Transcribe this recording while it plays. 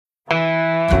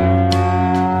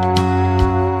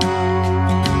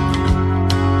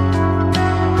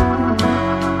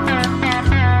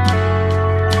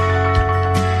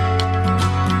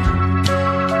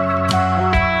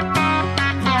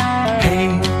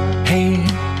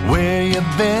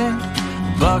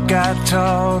Buckeye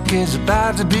Talk is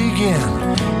about to begin.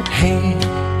 Hey,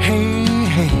 hey,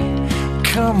 hey,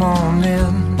 come on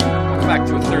in. Welcome back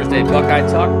to a Thursday Buckeye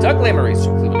Talk. Doug Lesmerises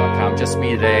from Cleveland.com. Just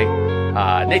me today.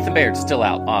 Nathan Baird's still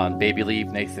out on baby leave.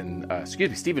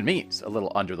 Stephen Means a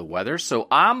little under the weather. So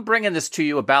I'm bringing this to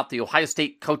you about the Ohio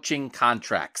State coaching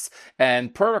contracts.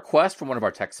 And per request from one of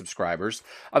our tech subscribers,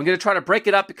 I'm going to try to break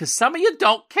it up because some of you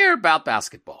don't care about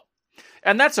basketball.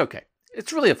 And that's okay.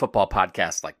 It's really a football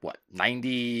podcast,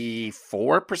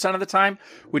 94% of the time.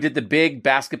 We did the big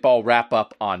basketball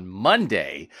wrap-up on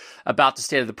Monday about the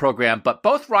state of the program, but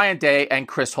both Ryan Day and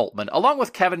Chris Holtmann, along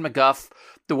with Kevin McGuff,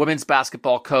 the women's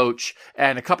basketball coach,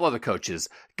 and a couple other coaches,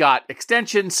 got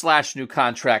extension/new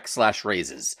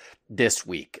contract/raises this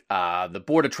week. The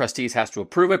Board of Trustees has to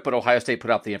approve it, but Ohio State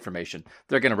put out the information.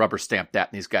 They're going to rubber stamp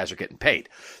that, and these guys are getting paid.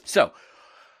 So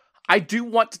I do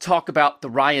want to talk about the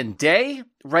Ryan Day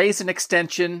raise and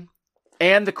extension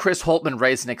and the Chris Holtmann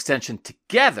raise and extension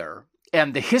together,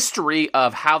 and the history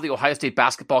of how the Ohio State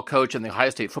basketball coach and the Ohio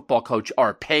State football coach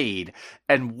are paid,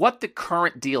 and what the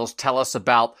current deals tell us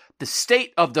about the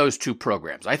state of those two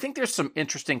programs. I think there's some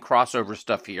interesting crossover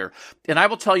stuff here, and I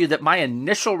will tell you that my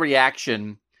initial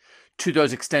reaction to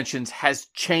those extensions has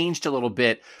changed a little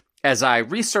bit as I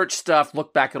research stuff,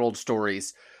 look back at old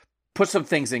stories, put some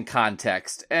things in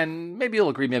context, and maybe you'll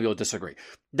agree, maybe you'll disagree.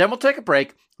 Then we'll take a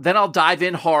break. Then I'll dive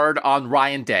in hard on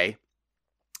Ryan Day,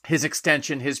 his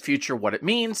extension, his future, what it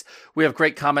means. We have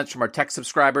great comments from our tech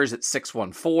subscribers at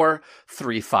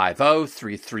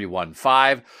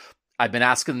 614-350-3315. I've been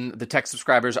asking the tech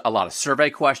subscribers a lot of survey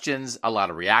questions, a lot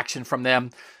of reaction from them.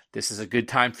 This is a good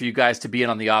time for you guys to be in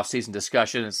on the off-season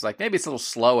discussion. It's like, maybe it's a little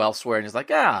slow elsewhere, and it's like,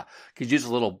 could use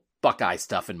a little Buckeye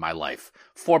stuff in my life.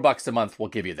 $4 a month will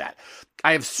give you that.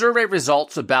 I have survey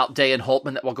results about Day and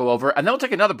Holtmann that we'll go over, and then we'll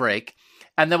take another break,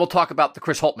 and then we'll talk about the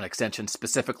Chris Holtmann extension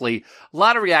specifically. A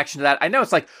lot of reaction to that. I know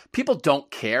it's like people don't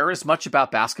care as much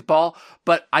about basketball,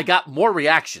 but I got more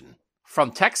reaction from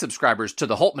tech subscribers to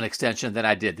the Holtmann extension than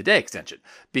I did the Day extension,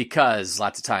 because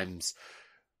lots of times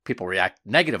people react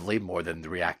negatively more than they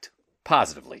react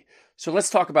positively. So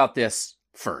let's talk about this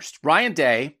first. Ryan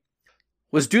Day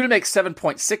was due to make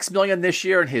 $7.6 million this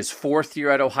year in his fourth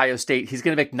year at Ohio State. He's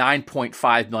going to make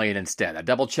 $9.5 million instead. I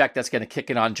double checked. That's going to kick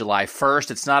in on July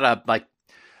 1st. It's not a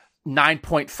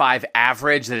 9.5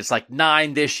 average that it's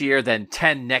 9 this year, then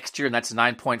 10 next year, and that's a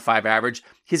 9.5 average.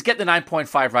 He's getting the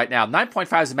 9.5 right now.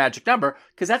 9.5 is a magic number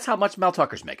because that's how much Mel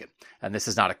Tucker's making. And this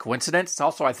is not a coincidence. It's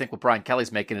also, I think, what Brian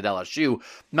Kelly's making at LSU.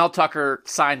 Mel Tucker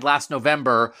signed last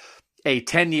November a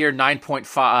 10-year,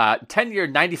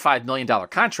 $95 million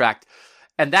contract.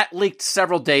 And that leaked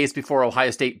several days before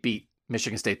Ohio State beat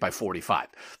Michigan State by 45.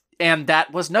 And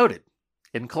that was noted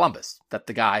in Columbus, that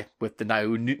the guy with the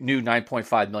new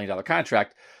 $9.5 million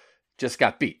contract just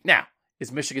got beat. Now,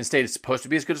 is Michigan State supposed to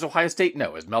be as good as Ohio State?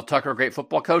 No. Is Mel Tucker a great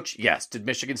football coach? Yes. Did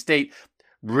Michigan State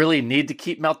really need to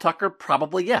keep Mel Tucker?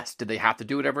 Probably yes. Did they have to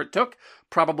do whatever it took?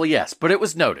 Probably yes. But it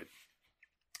was noted.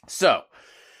 So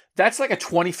that's like a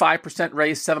 25%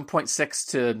 raise, 7.6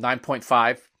 to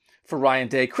 9.5 for Ryan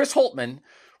Day. Chris Holtmann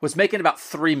was making about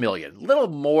 $3 million, a little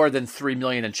more than $3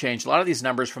 million and change. A lot of these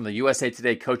numbers from the USA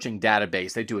Today coaching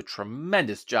database, they do a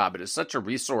tremendous job. It is such a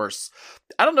resource.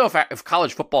 I don't know if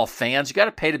college football fans, you got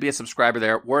to pay to be a subscriber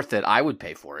there. Worth it. I would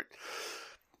pay for it.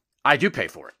 I do pay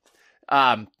for it.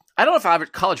 I don't know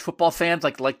if college football fans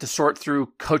like to sort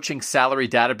through coaching salary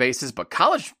databases, but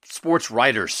college sports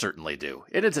writers certainly do.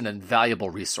 It is an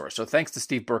invaluable resource. So thanks to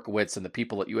Steve Berkowitz and the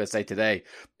people at USA Today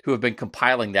who have been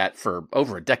compiling that for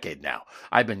over a decade now.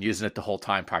 I've been using it the whole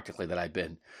time practically that I've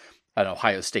been an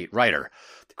Ohio State writer.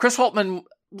 Chris Holtmann,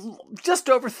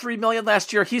 just over $3 million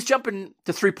last year. He's jumping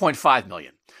to $3.5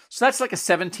 million. So that's like a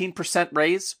 17%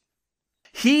 raise.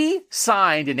 He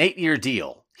signed an 8-year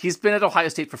deal. He's been at Ohio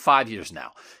State for 5 years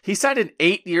now. He signed an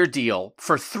 8-year deal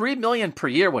for $3 million per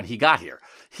year when he got here.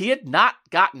 He had not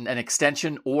gotten an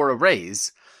extension or a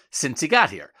raise since he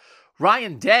got here.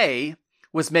 Ryan Day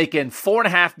was making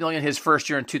 $4.5 million his first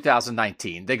year in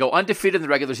 2019. They go undefeated in the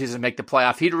regular season and make the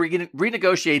playoff. He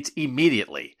renegotiates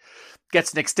immediately,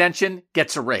 gets an extension,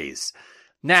 gets a raise.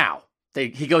 Now,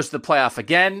 he goes to the playoff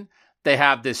again. They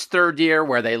have this third year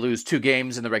where they lose 2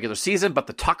 games in the regular season, but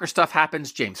the Tucker stuff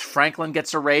happens. James Franklin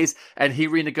gets a raise, and he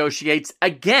renegotiates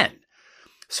again.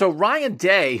 So Ryan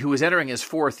Day, who is entering his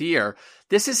 4th year,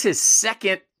 this is his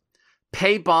second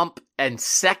pay bump and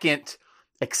second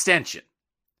extension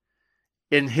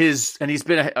and he's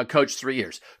been a coach 3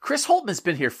 years. Chris Holtmann's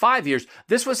been here 5 years.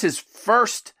 This was his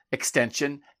first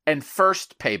extension and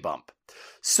first pay bump.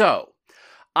 So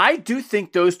I do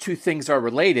think those two things are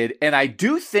related, and I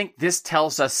do think this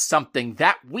tells us something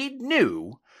that we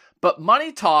knew, But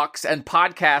money talks and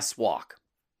podcasts walk.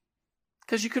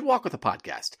 Because you could walk with a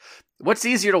podcast. What's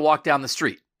easier to walk down the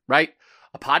street, right?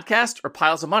 A podcast or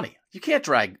piles of money? You can't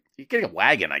drag. You get a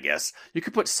wagon, I guess. You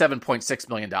could put $7.6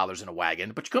 million in a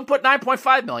wagon, but you couldn't put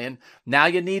 $9.5 million. Now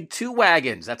you need 2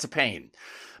 wagons. That's a pain.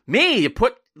 Me, you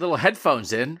put little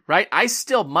headphones in, right?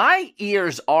 My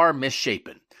ears are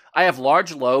misshapen. I have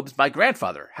large lobes. My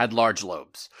grandfather had large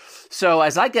lobes. So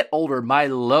as I get older, my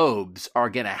lobes are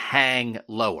going to hang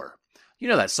lower. You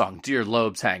know that song, Do Your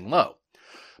Lobes Hang Low?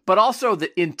 But also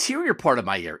the interior part of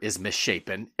my ear is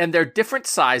misshapen, and they're different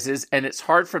sizes, and it's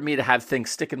hard for me to have things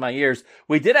stick in my ears.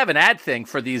 We did have an ad thing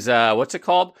for these, what's it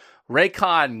called?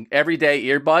 Raycon Everyday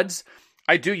Earbuds.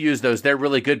 I do use those. They're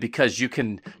really good because you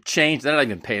can change, they're not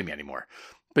even paying me anymore,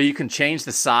 but you can change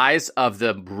the size of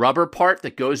the rubber part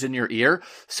that goes in your ear.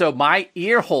 So my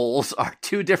ear holes are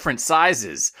 2 different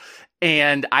sizes,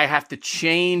 and I have to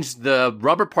change the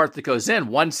rubber part that goes in.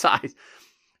 One side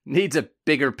needs a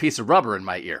bigger piece of rubber in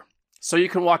my ear. So you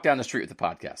can walk down the street with the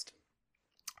podcast.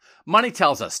 Money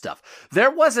tells us stuff.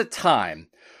 There was a time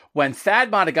when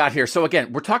Thad Matta got here. So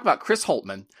again, we're talking about Chris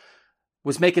Holtmann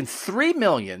was making $3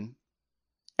 million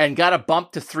and got a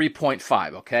bump to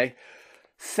 3.5, okay?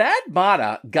 Thad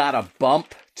Matta got a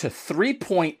bump to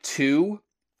 3.2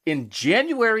 in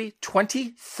January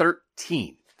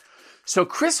 2013. So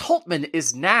Chris Holtmann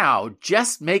is now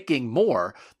just making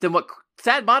more than what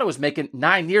Thad Matta was making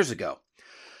 9 years ago.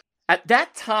 At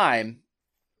that time,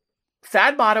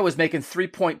 Thad Matta was making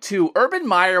 3.2. Urban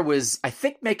Meyer was, I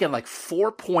think, making like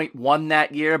 4.1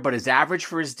 that year, but his average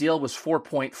for his deal was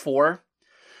 4.4.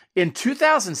 In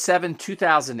 2007,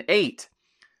 2008,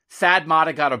 Thad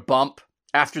Matta got a bump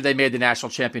after they made the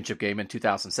national championship game in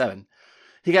 2007.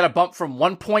 He got a bump from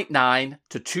 1.9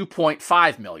 to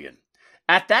 2.5 million.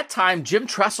 At that time, Jim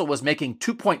Tressel was making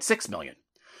 2.6 million.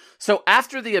 So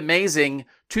after the amazing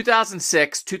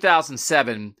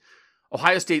 2006-2007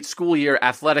 Ohio State school year,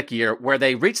 athletic year, where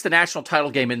they reached the national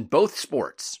title game in both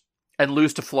sports and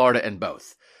lose to Florida in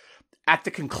both, at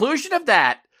the conclusion of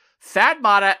that, Thad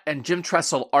Matta and Jim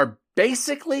Tressel are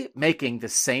basically making the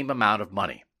same amount of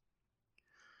money.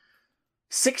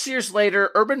 6 years later,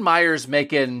 Urban Meyer's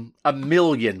making $1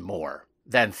 million more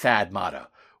than Thad Matta.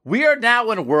 We are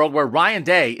now in a world where Ryan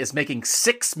Day is making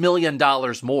 $6 million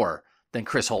more than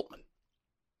Chris Holtmann.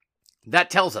 That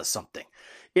tells us something.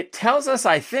 It tells us,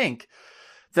 I think,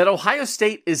 that Ohio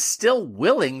State is still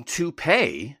willing to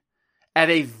pay at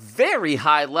a very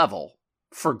high level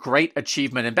for great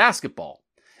achievement in basketball.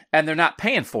 And they're not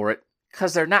paying for it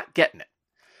because they're not getting it.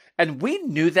 And we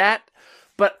knew that,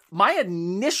 but my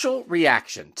initial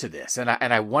reaction to this, and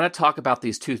I want to talk about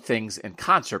these 2 things in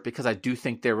concert because I do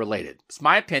think they're related. It's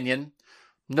my opinion.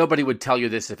 Nobody would tell you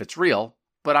this if it's real.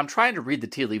 But I'm trying to read the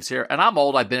tea leaves here, and I'm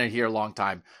old. I've been in here a long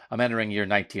time. I'm entering year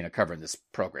 19 of covering this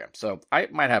program, so I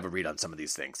might have a read on some of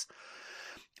these things.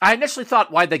 I initially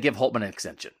thought, why'd they give Holtmann an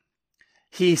extension?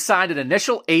 He signed an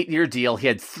initial 8-year deal. He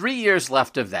had 3 years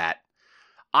left of that.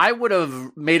 I would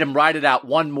have made him ride it out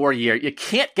 1 more year. You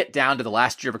can't get down to the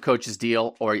last year of a coach's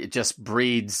deal, or it just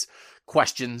breeds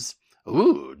questions.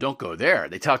 Ooh, don't go there.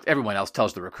 Everyone else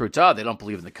tells the recruits, they don't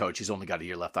believe in the coach. He's only got a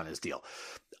year left on his deal.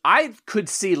 I could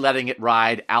see letting it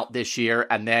ride out this year,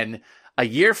 and then a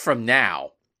year from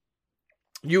now,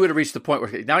 you would have reached the point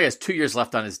where now he has 2 years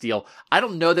left on his deal. I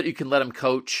don't know that you can let him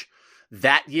coach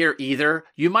that year either.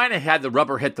 You might have had the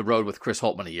rubber hit the road with Chris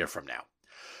Holtmann a year from now.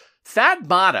 Thad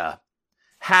Matta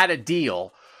had a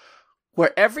deal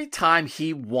where every time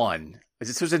he won,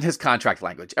 this was in his contract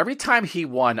language, every time he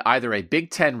won either a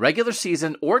Big Ten regular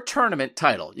season or tournament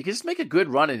title, you could just make a good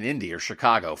run in Indy or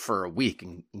Chicago for a week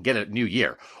and get a new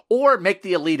year. Or make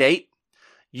the Elite Eight,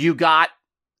 you got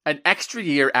an extra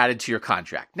year added to your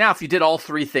contract. Now, if you did all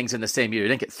 3 things in the same year, you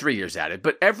didn't get 3 years added,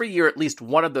 but every year at least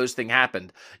one of those things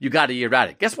happened, you got a year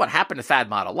added. Guess what happened to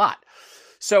Thad Matta a lot?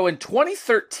 So in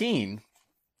 2013,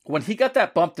 when he got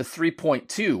that bump to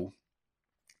 3.2,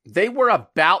 they were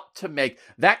about to make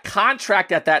that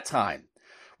contract at that time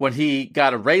when he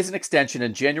got a raise and extension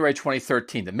in January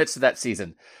 2013, the midst of that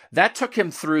season. That took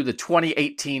him through the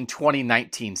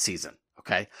 2018-2019 season.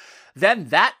 Okay. Then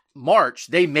that March,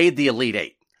 they made the Elite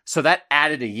Eight. So that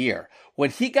added a year.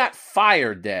 When he got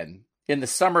fired then in the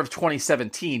summer of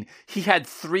 2017, he had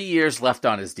 3 years left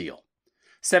on his deal.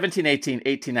 17, 18,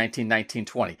 18, 19, 19,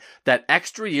 20. That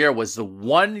extra year was the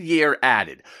 1 year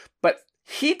added. But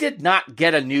he did not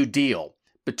get a new deal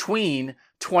between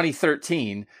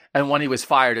 2013 and when he was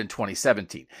fired in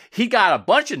 2017. He got a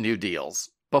bunch of new deals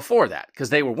before that because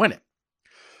they were winning.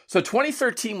 So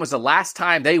 2013 was the last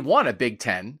time they won a Big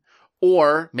Ten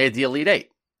or made the Elite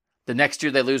Eight. The next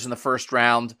year they lose in the first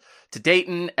round to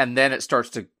Dayton, and then it starts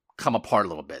to come apart a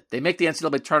little bit. They make the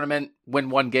NCAA tournament, win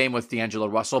one game with D'Angelo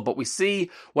Russell, but we see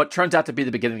what turns out to be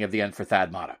the beginning of the end for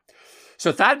Thad Matta.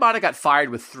 So Thad Matta got fired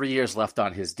with 3 years left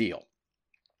on his deal.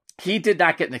 He did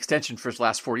not get an extension for his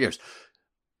last 4 years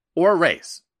or a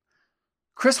raise.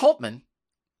 Chris Holtmann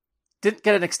didn't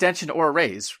get an extension or a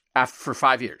raise for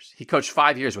 5 years. He coached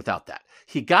 5 years without that.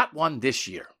 He got one this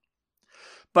year,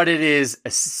 but it is a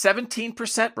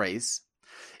 17% raise.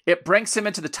 It brings him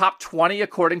into the top 20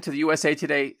 according to the USA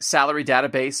Today salary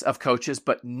database of coaches,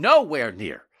 but nowhere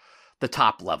near the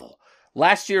top level.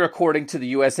 Last year, according to the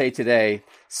USA Today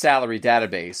salary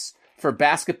database for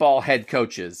basketball head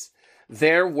coaches,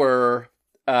 there were,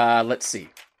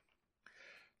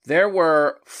 there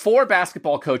were 4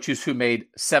 basketball coaches who made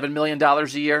 $7 million a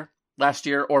year last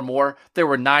year or more. There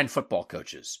were 9 football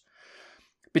coaches.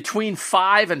 Between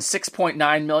 5 and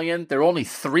 6.9 million, there were only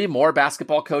 3 more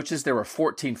basketball coaches. There were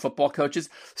 14 football coaches.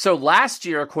 So last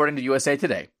year, according to USA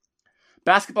Today,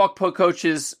 basketball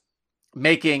coaches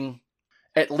making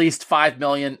at least 5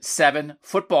 million, 7.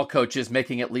 Football coaches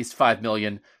making at least 5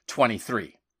 million,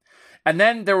 23. And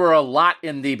then there were a lot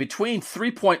in the between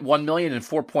 3.1 million and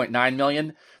 4.9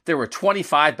 million. There were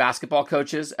 25 basketball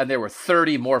coaches and there were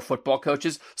 30 more football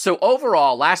coaches. So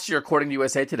overall, last year, according to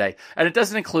USA Today, and it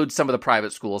doesn't include some of the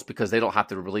private schools because they don't have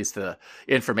to release the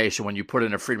information when you put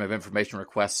in a Freedom of Information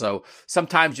request. So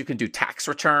sometimes you can do tax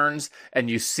returns and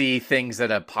you see things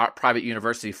that a private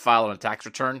university file on a tax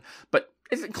return, but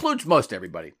it includes most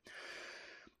everybody.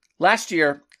 Last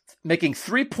year, making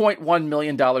 $3.1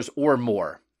 million or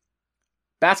more.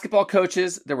 Basketball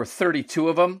coaches, there were 32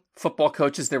 of them. Football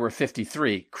coaches, there were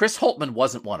 53. Chris Holtmann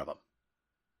wasn't one of them.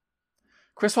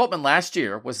 Chris Holtmann last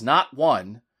year was not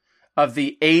one of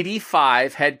the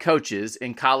 85 head coaches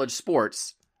in college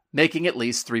sports making at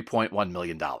least $3.1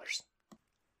 million.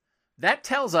 That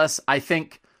tells us, I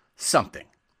think, something.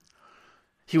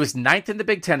 He was 9th in the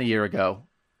Big Ten a year ago,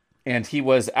 and he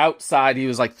was outside. He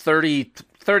was like 32nd,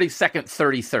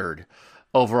 33rd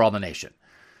overall in the nation.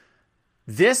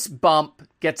 This bump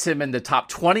gets him in the top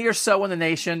 20 or so in the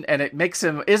nation, and it makes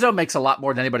him, Izzo makes a lot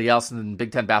more than anybody else in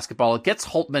Big Ten basketball. It gets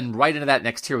Holtmann right into that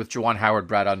next tier with Juwan Howard,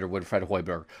 Brad Underwood, Fred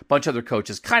Hoiberg, a bunch of other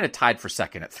coaches, kind of tied for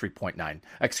second at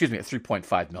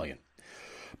 3.5 million.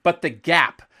 But the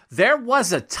gap, there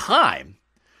was a time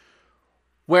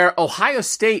where Ohio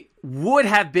State would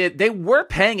have been, they were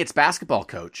paying its basketball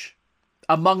coach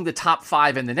among the top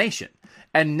 5 in the nation.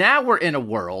 And now we're in a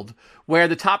world where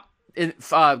the top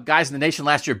guys in the nation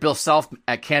last year, Bill Self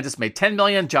at Kansas made $10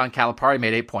 million. John Calipari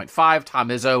made $8.5. Tom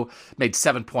Izzo made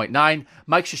 $7.9.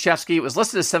 Mike Krzyzewski was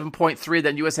listed as $7.3.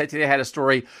 Then USA Today had a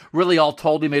story, really all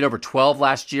told, he made over $12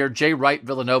 last year. Jay Wright,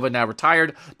 Villanova, now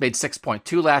retired, made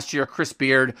 $6.2 last year. Chris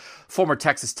Beard, former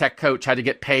Texas Tech coach, had to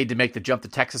get paid to make the jump to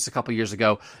Texas a couple years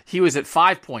ago. He was at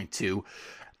 $5.2.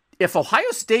 If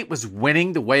Ohio State was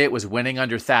winning the way it was winning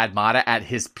under Thad Matta at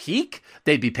his peak,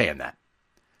 they'd be paying that.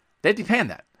 They'd be paying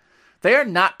that. They are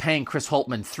not paying Chris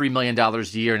Holtmann $3 million a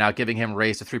year, now giving him a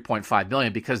raise to $3.5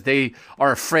 million because they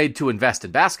are afraid to invest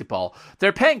in basketball.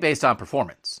 They're paying based on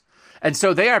performance. And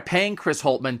so they are paying Chris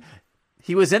Holtmann.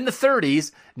 He was in the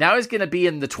 30s. Now he's going to be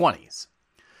in the 20s.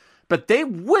 But they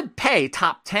would pay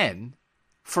top 10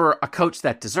 for a coach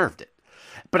that deserved it.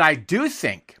 But I do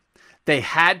think they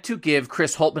had to give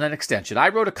Chris Holtmann an extension. I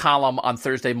wrote a column on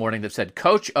Thursday morning that said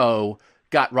Coach O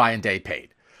got Ryan Day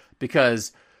paid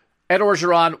because Ed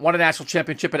Orgeron won a national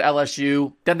championship at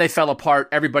LSU. Then they fell apart.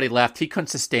 Everybody left. He couldn't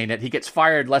sustain it. He gets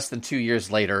fired less than 2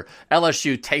 years later.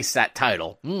 LSU tastes that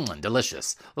title.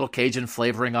 Delicious. A little Cajun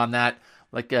flavoring on that,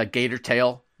 like a gator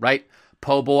tail, right?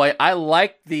 Po' boy. I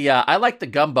like the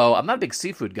gumbo. I'm not a big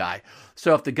seafood guy.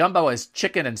 So if the gumbo is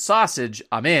chicken and sausage,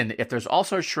 I'm in. If there's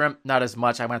also shrimp, not as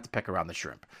much. I'm going to have to pick around the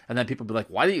shrimp. And then people be like,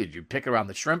 why do you pick around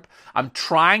the shrimp? I'm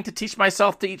trying to teach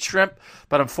myself to eat shrimp,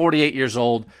 but I'm 48 years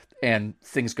old. And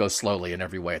things go slowly in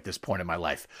every way at this point in my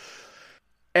life.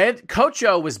 And Coach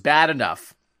O was bad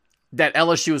enough that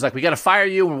LSU was like, we got to fire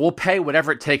you and we'll pay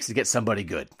whatever it takes to get somebody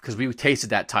good because we tasted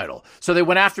that title. So they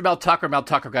went after Mel Tucker. Mel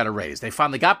Tucker got a raise. They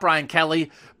finally got Brian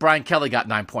Kelly. Brian Kelly got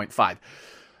 9.5.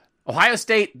 Ohio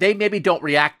State, they maybe don't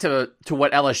react to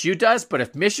what LSU does, but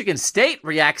if Michigan State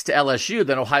reacts to LSU,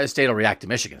 then Ohio State will react to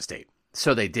Michigan State.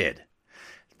 So they did.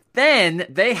 Then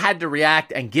they had to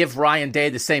react and give Ryan Day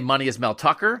the same money as Mel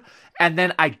Tucker. And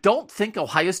then I don't think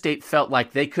Ohio State felt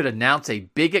like they could announce a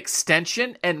big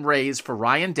extension and raise for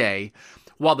Ryan Day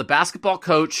while the basketball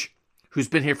coach, who's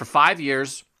been here for 5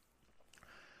 years,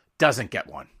 doesn't get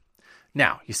one.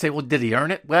 Now, you say, well, did he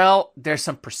earn it? Well, there's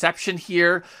some perception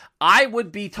here. I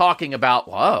would be talking about,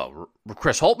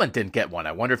 Chris Holtmann didn't get one.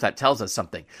 I wonder if that tells us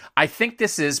something. I think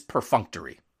this is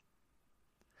perfunctory.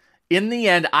 In the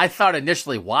end, I thought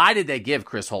initially, why did they give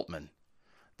Chris Holtmann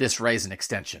this raise and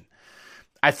extension?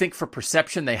 I think for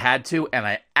perception they had to,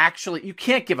 and you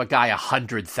can't give a guy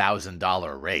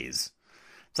 $100,000 raise.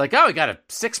 It's like, oh, he got a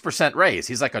 6% raise.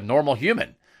 He's like a normal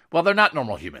human. Well, they're not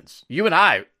normal humans. You and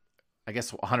I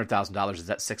guess $100,000, is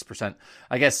that 6%?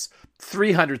 I guess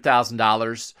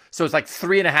 $300,000. So it's like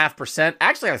 3.5%.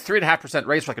 Actually, a 3.5%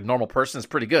 raise for like a normal person is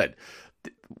pretty good.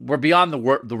 We're beyond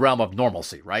the realm of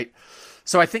normalcy, right?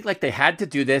 So I think like they had to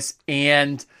do this,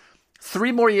 and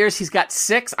 3 more years, he's got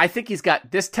 6. I think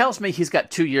this tells me he's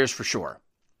got 2 years for sure.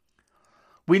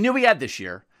 We knew he had this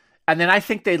year, and then I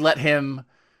think they let him,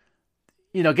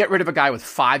 get rid of a guy with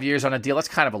 5 years on a deal. That's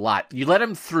kind of a lot. You let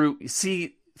him through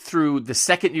the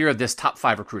second year of this top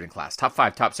 5 recruiting class, top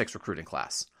 5, top 6 recruiting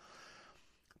class.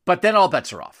 But then all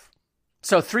bets are off.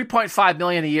 So $3.5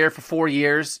 million a year for 4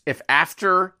 years. If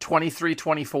after 23,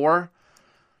 24,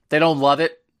 they don't love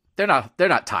it, they're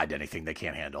not tied to anything they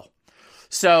can't handle.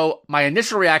 So my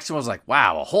initial reaction was like,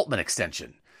 wow, a Holtmann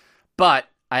extension. But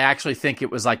I actually think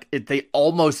it was like they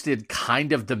almost did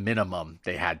kind of the minimum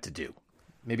they had to do.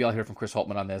 Maybe I'll hear from Chris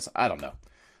Holtmann on this. I don't know.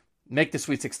 Make the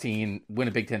Sweet 16, win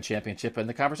a Big Ten championship, and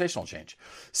the conversation will change.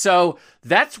 So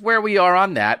that's where we are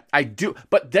on that.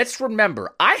 But let's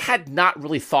remember, I had not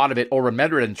really thought of it or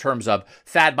remembered it in terms of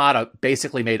Thad Matta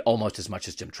basically made almost as much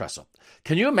as Jim Tressel.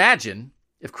 Can you imagine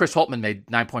if Chris Holtmann made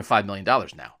 $9.5 million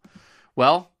now?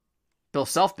 Well, Bill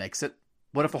Self makes it.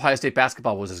 What if Ohio State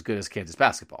basketball was as good as Kansas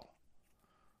basketball?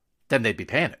 Then they'd be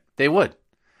paying it. They would.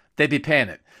 They'd be paying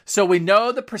it. So we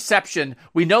know the perception.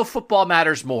 We know football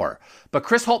matters more. But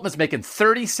Chris Holtmann's making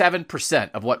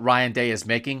 37% of what Ryan Day is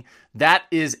making. That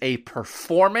is a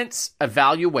performance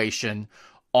evaluation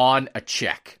on a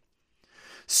check.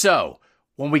 So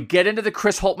when we get into the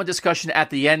Chris Holtmann discussion at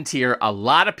the end here, a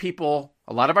lot of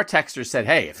our texters said,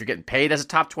 hey, if you're getting paid as a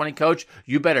top 20 coach,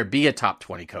 you better be a top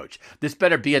 20 coach. This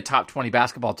better be a top 20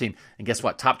 basketball team. And guess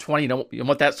what? Top 20, you know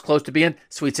what that's close to being?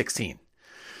 Sweet 16.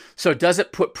 So does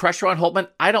it put pressure on Holtmann?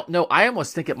 I don't know. I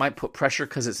almost think it might put pressure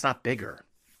because it's not bigger.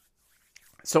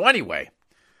 So anyway,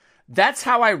 that's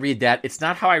how I read that. It's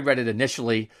not how I read it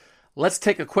initially. Let's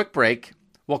take a quick break.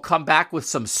 We'll come back with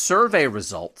some survey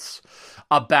results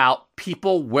about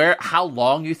people, how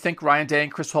long you think Ryan Day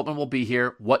and Chris Holtmann will be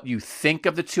here, what you think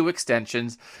of the 2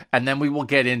 extensions, and then we will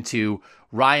get into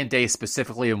Ryan Day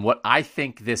specifically and what I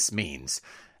think this means.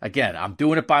 Again, I'm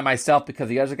doing it by myself because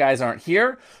the other guys aren't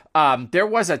here. There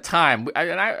was a time,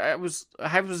 and I was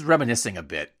reminiscing a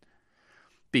bit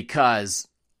because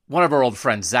one of our old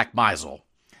friends, Zach Meisel,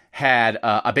 had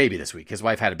a baby this week. His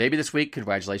wife had a baby this week.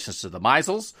 Congratulations to the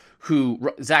Meisels, who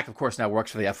Zach, of course, now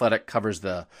works for The Athletic, covers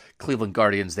the Cleveland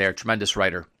Guardians there. Tremendous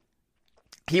writer.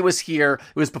 He was here.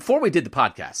 It was before we did the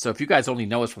podcast. So if you guys only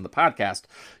know us from the podcast,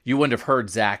 you wouldn't have heard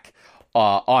Zach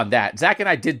on that. Zach and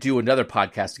I did do another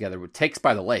podcast together with Takes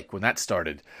by the Lake when that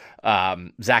started.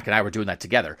 Zach and I were doing that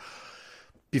together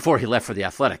before he left for The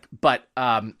Athletic. But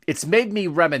it's made me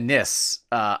reminisce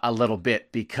a little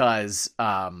bit because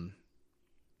I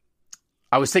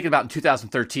was thinking about in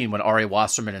 2013 when Ari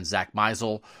Wasserman and Zach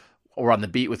Meisel were on the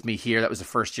beat with me here. That was the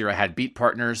first year I had beat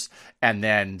partners. And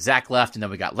then Zach left, and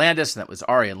then we got Landis, and that was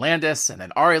Ari and Landis. And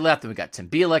then Ari left, and we got Tim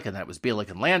Bielik, and then it was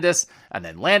Bielik and Landis. And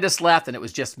then Landis left, and it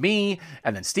was just me.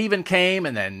 And then Steven came,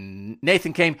 and then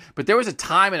Nathan came. But there was a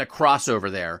time in a crossover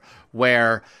there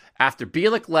where after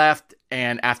Bielik left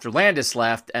and after Landis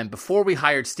left, and before we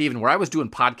hired Steven, where I was doing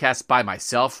podcasts by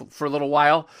myself for a little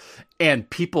while, and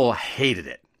people hated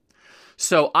it.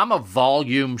 So I'm a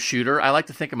volume shooter. I like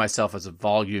to think of myself as a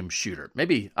volume shooter.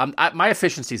 Maybe my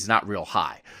efficiency is not real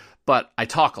high, but I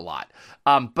talk a lot.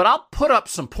 But I'll put up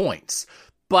some points.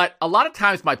 But a lot of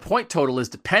times my point total is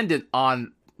dependent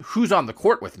on who's on the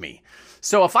court with me.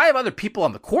 So if I have other people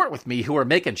on the court with me who are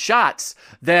making shots,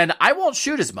 then I won't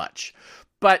shoot as much.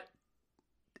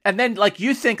 And then like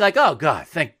you think like, oh God,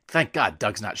 thank God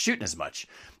Doug's not shooting as much.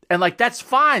 And like, that's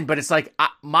fine, but it's like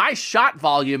my shot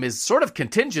volume is sort of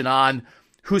contingent on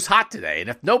who's hot today. And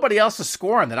if nobody else is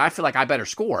scoring, then I feel like I better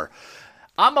score.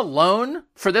 I'm alone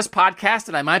for this podcast,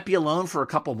 and I might be alone for a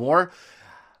couple more.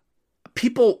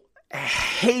 People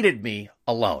hated me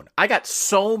alone. I got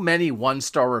so many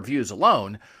 1-star reviews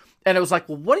alone. And it was like,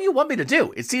 well, what do you want me to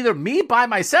do? It's either me by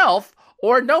myself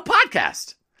or no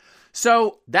podcast.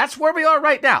 So that's where we are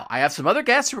right now. I have some other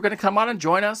guests who are going to come on and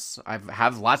join us. I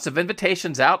have lots of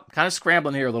invitations out, kind of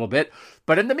scrambling here a little bit.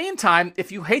 But in the meantime,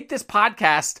 if you hate this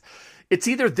podcast, it's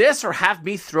either this or have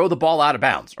me throw the ball out of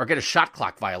bounds or get a shot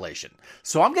clock violation.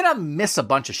 So I'm going to miss a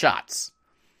bunch of shots.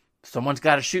 Someone's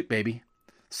got to shoot, baby.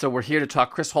 So we're here to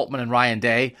talk Chris Holtmann and Ryan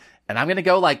Day. And I'm going to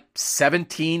go like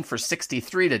 17 for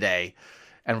 63 today.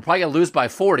 and we're probably going to lose by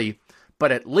 40,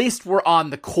 but at least we're on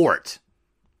the court.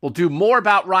 We'll do more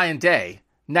about Ryan Day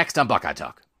next on Buckeye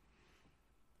Talk.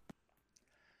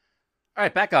 All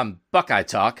right, back on Buckeye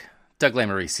Talk. Doug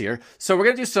Lesmerises here. So we're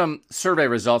going to do some survey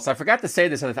results. I forgot to say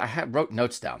this. I wrote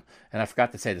notes down, and I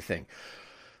forgot to say the thing.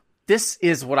 This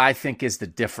is what I think is the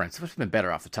difference. It would have been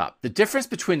better off the top. The difference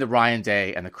between the Ryan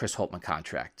Day and the Chris Holtmann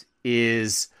contract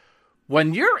is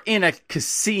when you're in a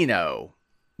casino,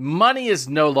 money is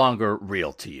no longer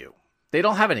real to you. They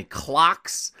don't have any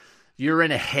clocks. You're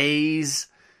in a haze.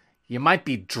 You might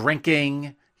be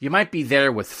drinking. You might be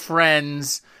there with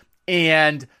friends.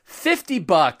 And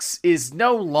 $50 is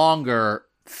no longer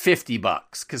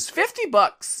 $50 because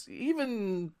 $50,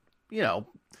 even,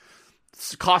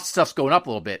 cost stuff's going up a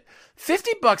little bit.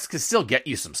 $50 can still get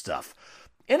you some stuff.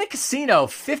 In a casino,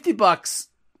 $50,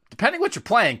 depending what you're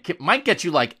playing, might get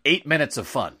you like 8 minutes of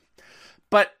fun.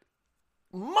 But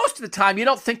most of the time, you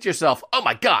don't think to yourself, oh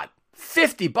my God,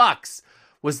 $50,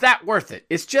 was that worth it?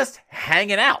 It's just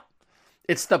hanging out.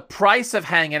 It's the price of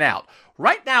hanging out.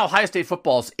 Right now, Ohio State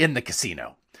football's in the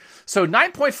casino. So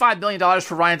 $9.5 million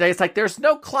for Ryan Day. It's like there's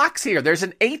no clocks here. There's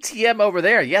an ATM over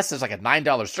there. Yes, there's like a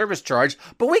 $9 service charge,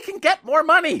 but we can get more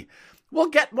money. We'll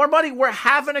get more money. We're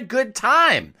having a good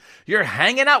time. You're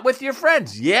hanging out with your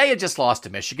friends. Yeah, you just lost to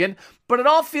Michigan, but it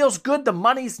all feels good. The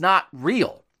money's not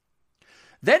real.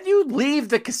 Then you leave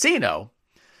the casino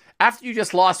after you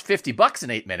just lost $50 in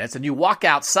 8 minutes and you walk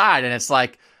outside and it's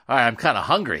like, all right, I'm kind of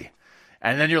hungry.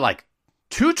 And then you're like,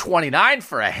 $2.29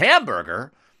 for a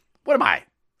hamburger? What am I,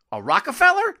 a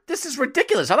Rockefeller? This is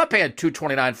ridiculous. I'm not paying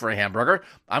 $2.29 for a hamburger.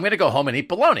 I'm going to go home and eat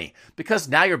bologna because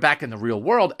now you're back in the real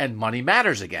world and money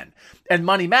matters again. And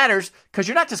money matters because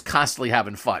you're not just constantly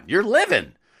having fun. You're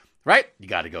living, right? You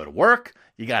got to go to work.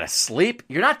 You got to sleep.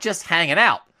 You're not just hanging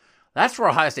out. That's where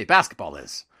Ohio State basketball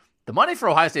is. The money for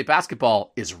Ohio State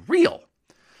basketball is real.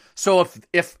 So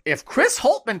if Chris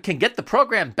Holtmann can get the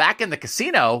program back in the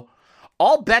casino,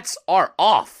 all bets are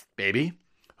off, baby.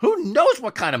 Who knows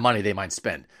what kind of money they might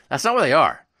spend? That's not where they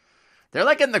are. They're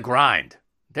like in the grind.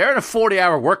 They're in a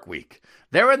 40-hour work week.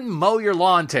 They're in mow your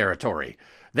lawn territory.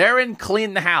 They're in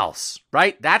clean the house,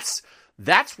 right? That's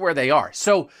where they are.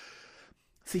 So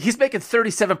he's making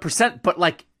 37%, but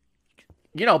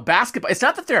basketball, it's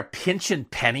not that they're pinching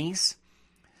pennies,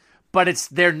 but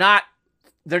they're not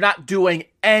doing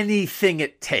anything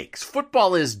it takes.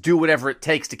 Football is do whatever it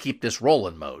takes to keep this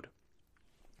rolling mode.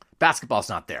 Basketball's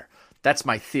not there. That's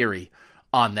my theory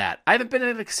on that. I haven't been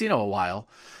in a casino a while.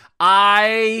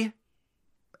 I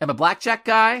am a blackjack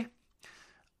guy,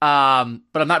 but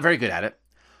I'm not very good at it.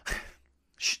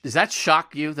 Does that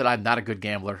shock you that I'm not a good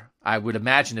gambler? I would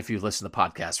imagine if you listen to the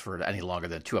podcast for any longer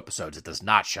than 2 episodes, it does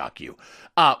not shock you.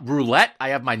 Roulette, I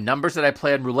have my numbers that I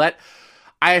play in roulette.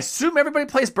 I assume everybody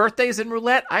plays birthdays in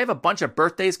roulette. I have a bunch of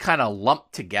birthdays kind of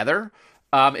lumped together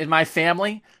in my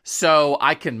family, so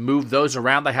I can move those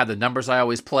around. I have the numbers I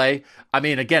always play. I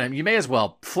mean, again, you may as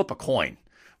well flip a coin.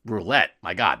 Roulette,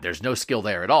 my God, there's no skill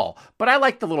there at all. But I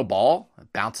like the little ball.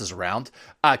 It bounces around.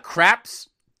 Craps,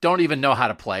 don't even know how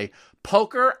to play.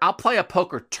 Poker, I'll play a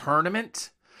poker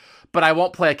tournament, but I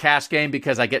won't play a cash game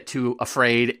because I get too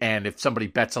afraid, and if somebody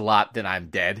bets a lot, then I'm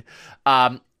dead.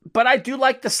 But I do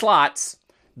like the slots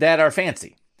that are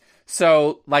fancy.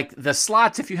 So, like the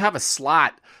slots, if you have a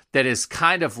slot that is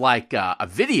kind of like a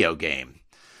video game.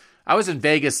 I was in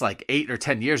Vegas like 8 or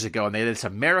 10 years ago, and they had this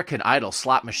American Idol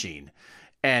slot machine.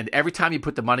 And every time you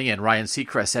put the money in, Ryan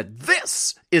Seacrest said,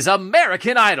 "This is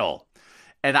American Idol."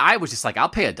 And I was just like, I'll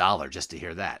pay $1 just to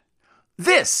hear that.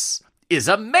 This is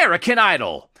American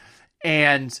Idol.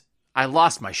 And I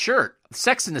lost my shirt.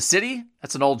 Sex and the City,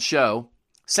 that's an old show.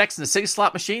 Sex and the City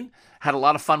slot machine. Had a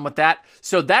lot of fun with that.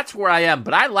 So that's where I am.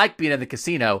 But I like being in the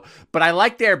casino. But I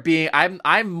like there being, I'm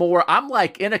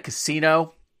like in a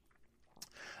casino.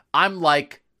 I'm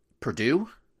like Purdue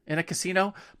in a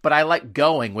casino. But I like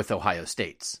going with Ohio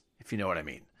State's, if you know what I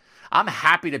mean. I'm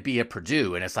happy to be at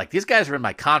Purdue. And it's like, these guys are in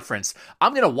my conference.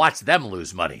 I'm going to watch them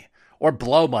lose money. Or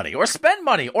blow money. Or spend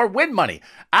money. Or win money.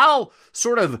 I'll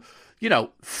sort of,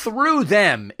 through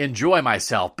them enjoy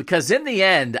myself. Because in the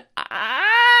end,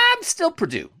 I'm still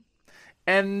Purdue.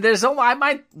 And I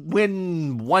might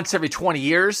win once every 20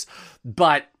 years,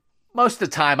 but most of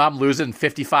the time I'm losing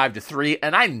 55-3,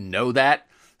 and I know that.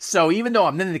 So even though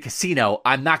I'm in the casino,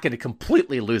 I'm not going to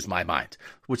completely lose my mind,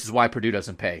 which is why Purdue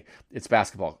doesn't pay its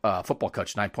football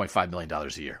coach $9.5 million a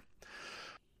year.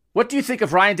 What do you think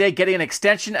of Ryan Day getting an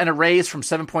extension and a raise from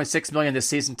 $7.6 million this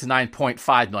season to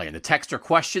 $9.5 million? The texter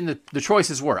question, the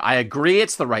choices were, I agree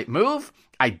it's the right move.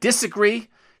 I disagree.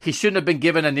 He shouldn't have been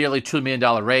given a nearly $2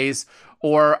 million raise.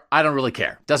 Or I don't really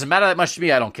care. Doesn't matter that much to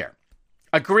me. I don't care.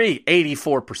 Agree,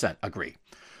 84% agree.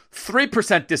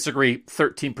 3% disagree,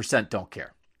 13% don't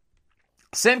care.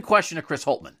 Same question to Chris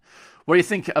Holtmann. What do you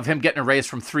think of him getting a raise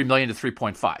from $3 million to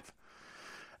 3.5?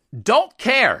 Don't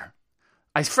care.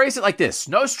 I phrase it like this: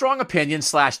 no strong opinion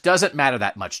 / doesn't matter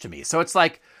that much to me. So it's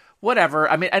like, whatever.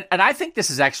 I mean, and I think this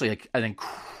is actually like an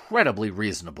incredibly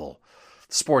reasonable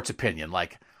sports opinion.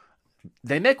 Like,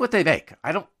 they make what they make.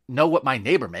 I don't know what my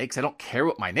neighbor makes. I don't care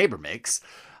what my neighbor makes.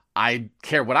 I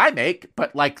care what I make,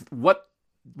 but like what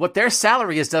their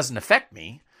salary is doesn't affect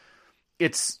me.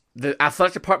 It's the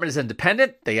athletic department is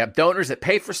independent. They have donors that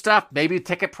pay for stuff. Maybe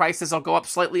ticket prices will go up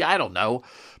slightly. I don't know.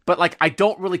 But like, I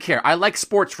don't really care. I like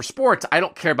sports for sports. I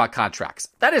don't care about contracts.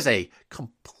 That is a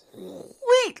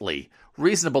completely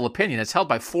reasonable opinion. It's held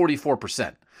by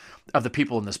 44% of the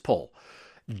people in this poll.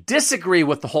 Disagree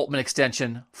with the Holtmann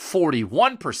extension,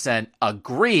 41%.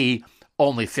 Agree,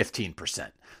 only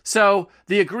 15%. So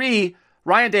the agree,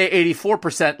 Ryan Day,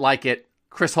 84% like it.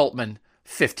 Chris Holtmann,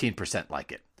 15%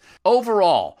 like it.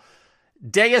 Overall,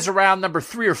 Day is around number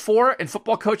 3 or 4 in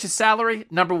football coach's salary,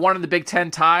 number 1 in the Big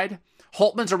Ten tied.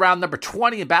 Holtmann's around number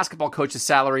 20 in basketball coach's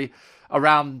salary,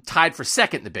 around tied for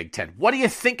second in the Big Ten. What do you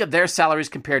think of their salaries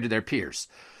compared to their peers?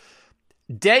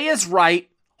 Day is right.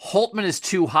 Holtmann is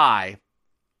too high,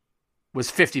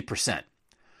 was 50%.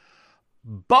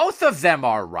 Both of them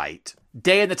are right.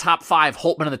 Day in the top 5,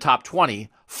 Holtmann in the top 20,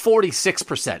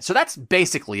 46%. So that's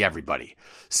basically everybody.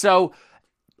 So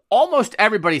almost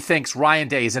everybody thinks Ryan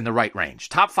Day is in the right range.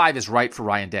 Top 5 is right for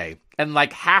Ryan Day. And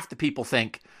like half the people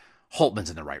think Holtmann's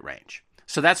in the right range.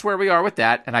 So that's where we are with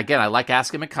that. And again, I like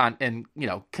asking them in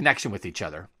connection with each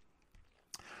other.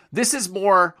 This is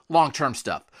more long-term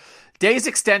stuff. Day's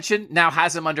extension now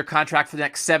has him under contract for the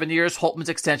next 7 years. Holtmann's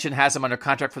extension has him under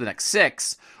contract for the next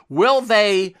 6. Will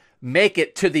they make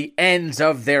it to the ends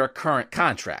of their current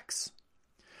contracts?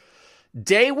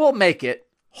 Day will make it.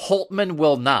 Holtmann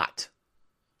will not.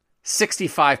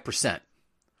 65%.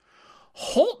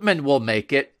 Holtmann will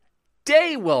make it.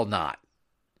 Day will not.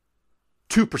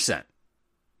 2%.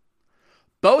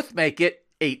 Both make it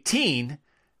 18.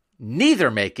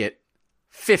 Neither make it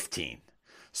 15.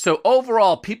 So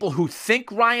overall, people who think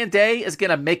Ryan Day is going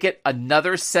to make it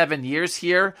another 7 years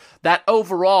here, that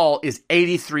overall is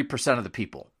 83% of the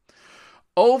people.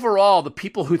 Overall, the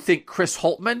people who think Chris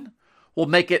Holtmann will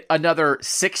make it another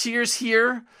 6 years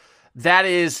here, that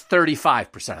is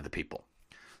 35% of the people.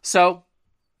 So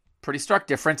pretty stark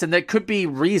difference. And there could be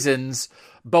reasons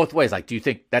both ways. Like, do you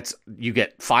think you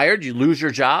get fired, you lose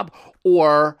your job,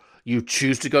 or you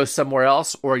choose to go somewhere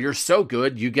else, or you're so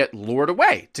good you get lured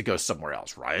away to go somewhere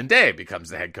else? Ryan Day becomes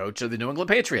the head coach of the New England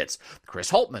Patriots.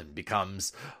 Chris Holtmann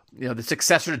becomes, the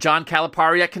successor to John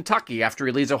Calipari at Kentucky after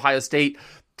he leaves Ohio State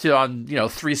on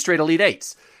 3 straight Elite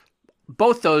Eights.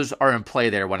 Both those are in play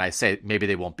there when I say maybe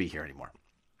they won't be here anymore.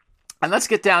 And let's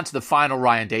get down to the final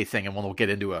Ryan Day thing, and we'll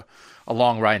get into a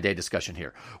long Ryan Day discussion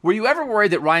here. Were you ever worried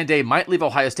that Ryan Day might leave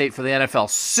Ohio State for the NFL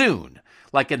soon,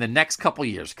 like in the next couple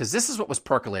years? Because this is what was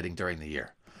percolating during the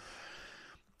year.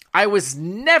 I was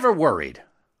never worried,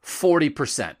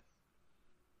 40%.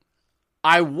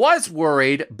 I was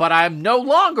worried, but I'm no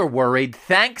longer worried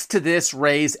thanks to this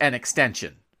raise and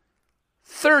extension,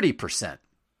 30%.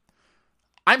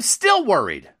 I'm still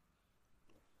worried,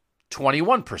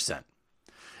 21%.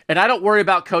 And I don't worry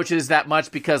about coaches that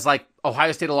much because, like,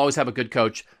 Ohio State will always have a good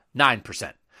coach,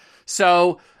 9%.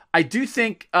 So I do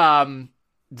think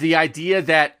the idea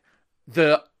that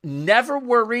the never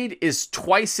worried is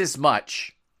twice as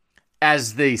much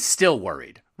as the still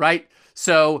worried, right?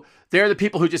 So they're the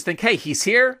people who just think, hey, he's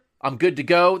here. I'm good to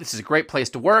go. This is a great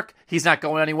place to work. He's not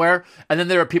going anywhere. And then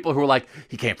there are people who are like,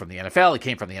 he came from the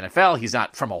NFL. He's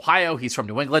not from Ohio. He's from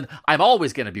New England. I'm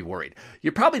always going to be worried.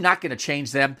 You're probably not going to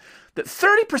change them. That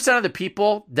 30% of the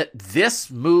people that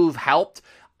this move helped,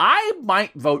 I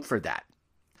might vote for that.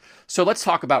 So let's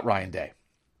talk about Ryan Day.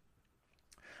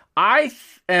 I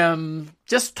am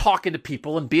just talking to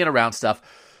people and being around stuff.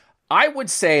 I would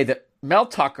say that Mel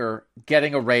Tucker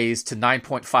getting a raise to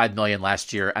 $9.5 million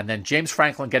last year, and then James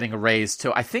Franklin getting a raise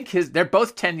to, I think they're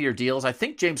both 10-year deals. I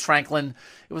think James Franklin,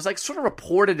 it was like sort of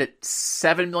reported at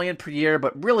 $7 million per year,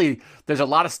 but really there's a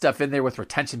lot of stuff in there with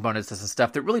retention bonuses and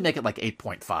stuff that really make it like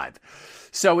 8.5.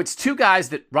 So it's two guys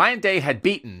that Ryan Day had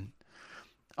beaten.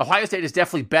 Ohio State is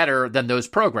definitely better than those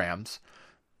programs.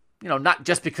 Not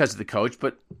just because of the coach,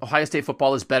 but Ohio State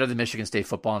football is better than Michigan State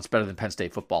football, and it's better than Penn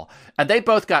State football. And they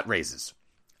both got raises.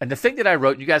 And the thing that I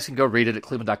wrote, you guys can go read it at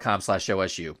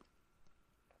cleveland.com/OSU.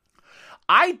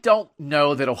 I don't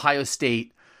know that Ohio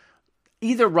State,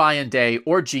 either Ryan Day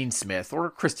or Gene Smith or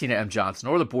Christina M. Johnson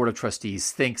or the Board of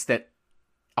Trustees, thinks that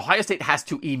Ohio State has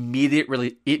to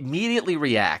immediately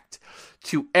react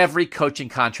to every coaching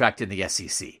contract in the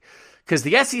SEC. Because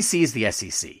the SEC is the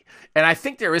SEC. And I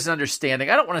think there is an understanding.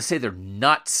 I don't want to say they're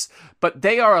nuts, but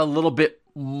they are a little bit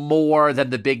more than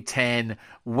the Big Ten,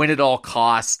 win at all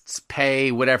costs,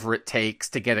 pay whatever it takes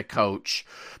to get a coach.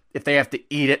 If they have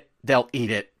to eat it, they'll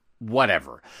eat it,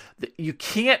 whatever. You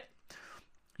can't,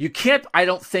 I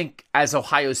don't think, as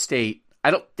Ohio State,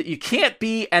 you can't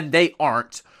be, and they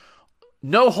aren't,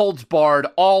 no holds barred,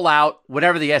 all out,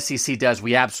 whatever the SEC does,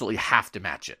 we absolutely have to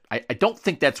match it. I don't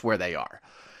think that's where they are.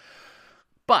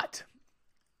 But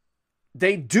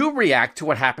they do react to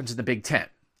what happens in the Big Ten.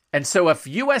 And so if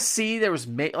USC,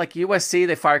 USC,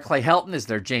 they fired Clay Helton. Is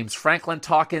there James Franklin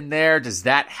talk in there? Does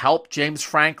that help James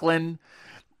Franklin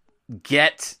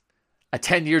get a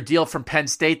 10-year deal from Penn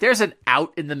State? There's an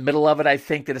out in the middle of it, I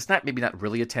think, that it's maybe not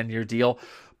really a 10-year deal,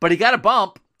 but he got a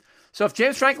bump. So if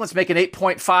James Franklin's making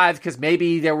 8.5 because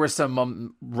maybe there were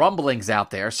some rumblings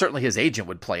out there, certainly his agent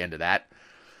would play into that.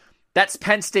 That's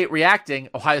Penn State reacting.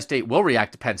 Ohio State will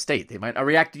react to Penn State. They might not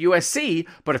react to USC,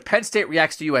 but if Penn State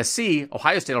reacts to USC,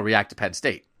 Ohio State will react to Penn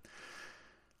State.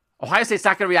 Ohio State's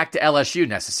not going to react to LSU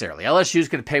necessarily. LSU's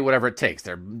going to pay whatever it takes.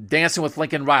 They're dancing with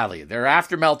Lincoln Riley. They're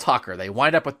after Mel Tucker. They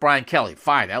wind up with Brian Kelly.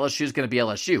 Fine, LSU's going to be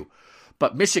LSU.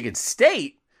 But Michigan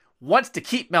State wants to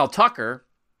keep Mel Tucker.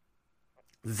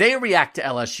 They react to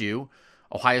LSU.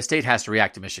 Ohio State has to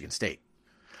react to Michigan State.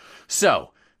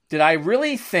 So, did I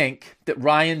really think that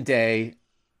Ryan Day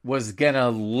was going to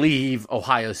leave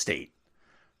Ohio State?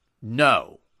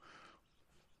 No.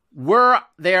 Were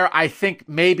there, I think,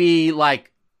 maybe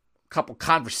like a couple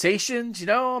conversations, with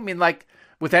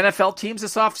NFL teams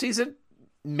this offseason?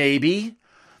 Maybe.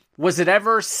 Was it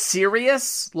ever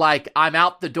serious? Like, I'm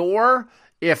out the door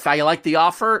if I like the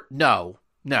offer? No.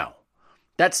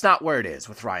 That's not where it is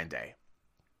with Ryan Day.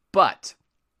 But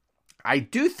I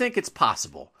do think it's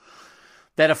possible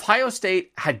that if Ohio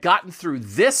State had gotten through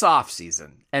this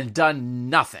offseason and done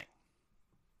nothing,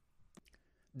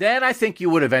 then I think you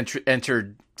would have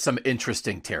entered some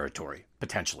interesting territory,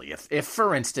 potentially. If,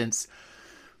 for instance,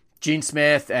 Gene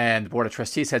Smith and the Board of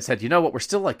Trustees had said, you know what, we're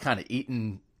still kind of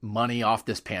eating money off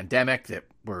this pandemic, that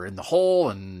we're in the hole,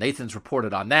 and Nathan's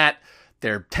reported on that.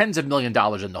 They're tens of $millions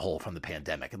in the hole from the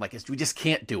pandemic. And we just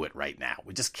can't do it right now.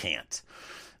 We just can't.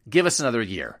 Give us another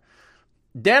year.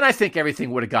 Then I think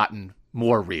everything would have gotten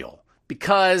more real,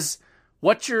 because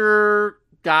what your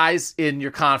guys in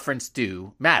your conference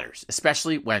do matters,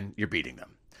 especially when you're beating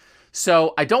them.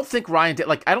 So I don't think Ryan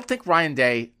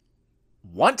Day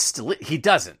wants to. He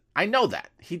doesn't. I know that.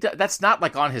 That's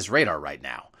not on his radar right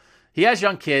now. He has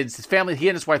young kids. His family, he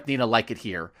and his wife Nina, like it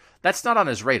here. That's not on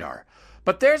his radar.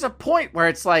 But there's a point where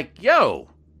it's like, yo,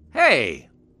 hey,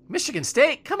 Michigan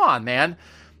State, come on, man.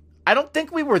 I don't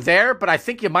think we were there, but I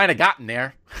think you might have gotten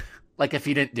there. If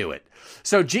he didn't do it.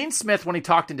 So Gene Smith, when he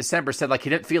talked in December, said he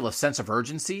didn't feel a sense of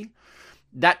urgency.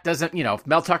 That doesn't, if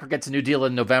Mel Tucker gets a new deal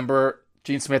in November,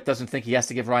 Gene Smith doesn't think he has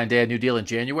to give Ryan Day a new deal in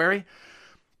January.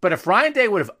 But if Ryan Day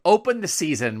would have opened the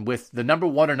season with the number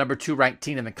 1 or number 2 ranked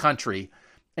team in the country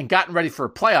and gotten ready for a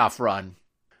playoff run,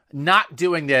 not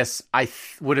doing this,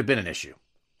 would have been an issue,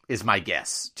 is my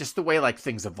guess. Just the way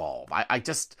things evolve. I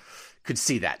just could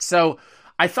see that. So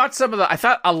I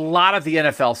thought a lot of the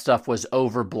NFL stuff was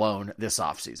overblown this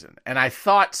offseason. And I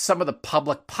thought some of the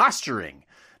public posturing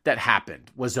that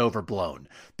happened was overblown,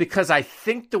 because I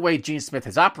think the way Gene Smith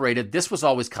has operated, this was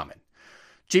always coming.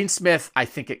 Gene Smith, I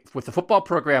think with the football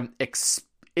program,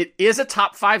 it is a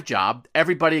top 5 job.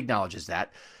 Everybody acknowledges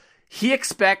that.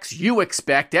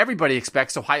 Everybody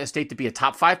expects Ohio State to be a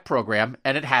top 5 program,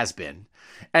 and it has been.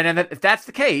 And then if that's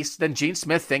the case, then Gene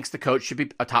Smith thinks the coach should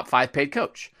be a top 5 paid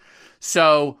coach.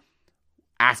 So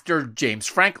after James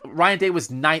Franklin, Ryan Day was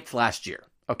 9th last year.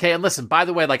 Okay. And listen, by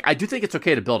the way, I do think it's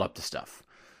okay to build up to stuff.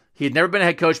 He had never been a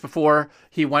head coach before.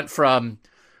 He went from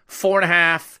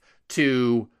 4.5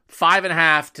 to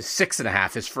 5.5 to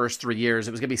 6.5 his first 3 years.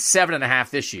 It was going to be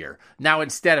 7.5 this year. Now,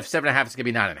 instead of 7.5, it's going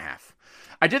to be 9.5.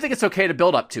 I do think it's okay to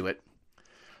build up to it.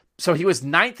 So he was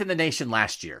 9th in the nation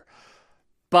last year.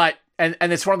 But, and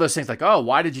it's one of those things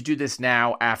why did you do this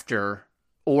now after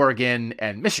Oregon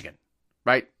and Michigan?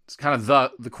 Right? It's kind of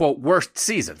the quote worst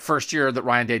season. First year that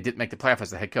Ryan Day didn't make the playoff as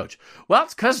the head coach. Well,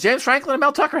 it's because James Franklin and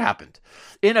Mel Tucker happened.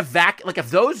 In a if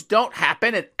those don't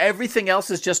happen and everything else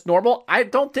is just normal, I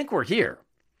don't think we're here.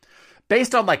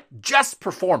 Based on just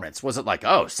performance, was it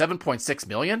 $7.6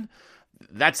 million?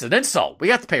 That's an insult. We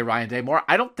have to pay Ryan Day more.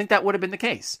 I don't think that would have been the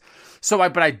case.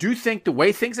 But I do think the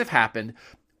way things have happened,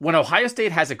 when Ohio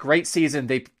State has a great season,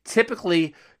 they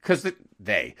typically, because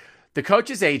the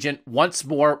coach's agent wants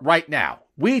more right now.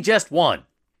 We just won.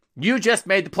 You just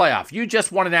made the playoff. You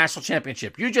just won a national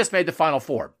championship. You just made the Final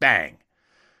Four. Bang.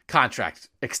 contract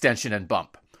extension and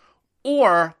bump,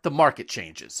 or the market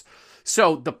changes.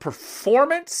 So the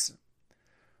performance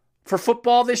for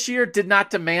football this year did not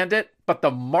demand it, but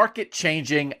the market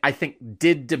changing, I think,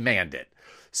 did demand it.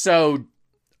 So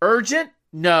urgent?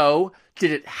 No.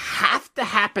 Did it have to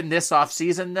happen this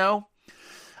offseason? No.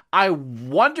 I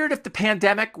wondered if the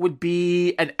pandemic would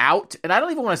be an out, and I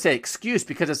don't even want to say excuse,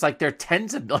 because it's like they're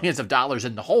tens of millions of dollars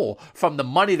in the hole from the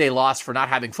money they lost for not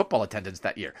having football attendance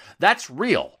that year. That's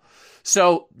real.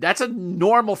 So that's a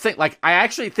normal thing. Like, I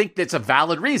actually think that's a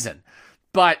valid reason,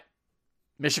 but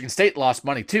Michigan State lost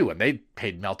money too, and they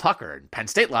paid Mel Tucker, and Penn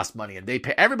State lost money, and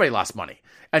everybody lost money,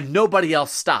 and nobody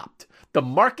else stopped. The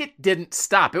market didn't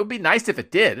stop. It would be nice if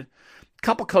it did. A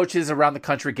couple coaches around the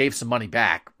country gave some money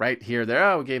back, right here, there.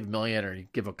 Oh, we gave $1 million, or you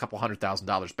give a couple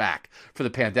 $100,000 back for the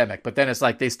pandemic. But then it's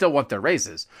like they still want their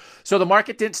raises. So the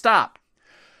market didn't stop.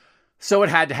 So it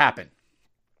had to happen.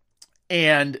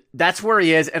 And that's where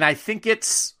he is. And I think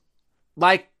it's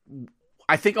like,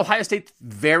 I think Ohio State's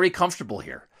very comfortable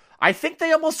here. I think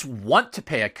they almost want to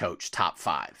pay a coach top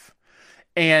 5.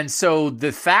 And so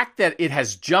the fact that it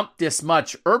has jumped this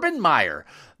much, Urban Meyer,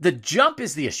 the jump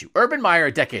is the issue. Urban Meyer,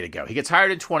 a decade ago, he gets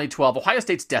hired in 2012. Ohio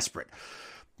State's desperate.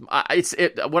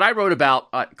 What I wrote about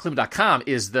at Cleveland.com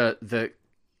is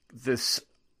this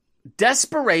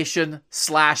desperation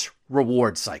 /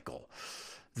 reward cycle,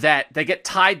 that they get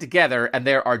tied together, and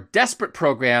there are desperate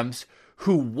programs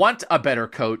who want a better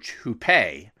coach who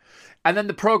pay. And then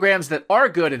the programs that are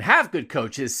good and have good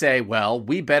coaches say, well,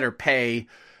 we better pay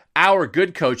our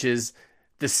good coaches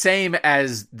the same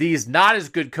as these not as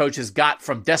good coaches got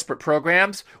from desperate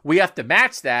programs. We have to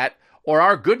match that, or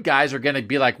our good guys are going to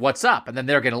be like, what's up? And then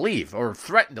they're going to leave or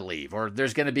threaten to leave, or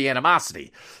there's going to be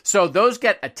animosity. So those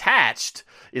get attached.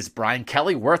 Is Brian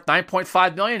Kelly worth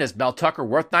 $9.5 million? Is Mel Tucker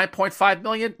worth $9.5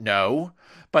 million? No,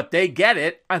 but they get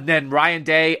it. And then Ryan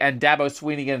Day and Dabo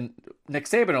Swinney and Nick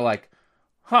Saban are like,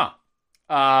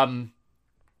 I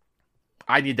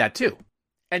need that too.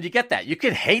 And you get that. You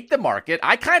can hate the market.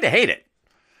 I kind of hate it.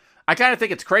 I kind of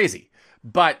think it's crazy.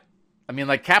 But, I mean,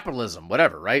 like capitalism,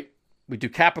 whatever, right? We do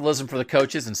capitalism for the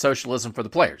coaches and socialism for the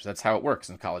players. That's how it works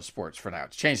in college sports for now.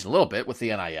 It's changed a little bit with the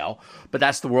NIL, but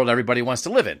that's the world everybody wants to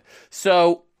live in.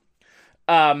 So,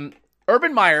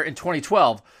 Urban Meyer in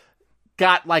 2012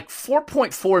 got like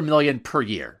 $4.4 million per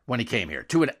year when he came here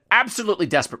to an absolutely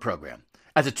desperate program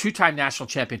as a 2-time national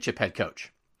championship head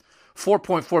coach.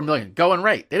 $4.4 million going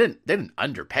rate. They didn't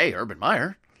underpay Urban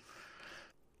Meyer.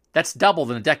 That's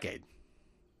doubled in a decade.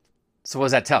 So what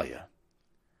does that tell you?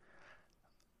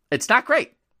 It's not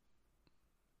great.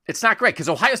 It's not great because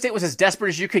Ohio State was as desperate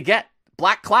as you could get.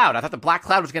 Black cloud. I thought the black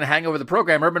cloud was going to hang over the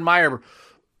program. Urban Meyer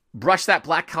brushed that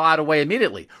black cloud away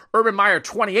immediately. Urban Meyer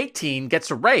 2018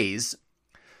 gets a raise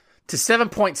to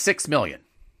 $7.6 million.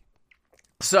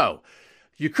 So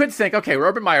you could think, okay,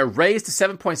 Urban Meyer raised to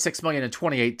 $7.6 million in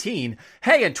 2018.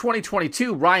 Hey, in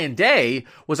 2022, Ryan Day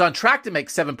was on track to make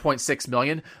 $7.6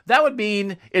 million. That would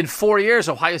mean in 4 years,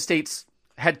 Ohio State's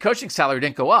head coaching salary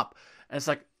didn't go up. And it's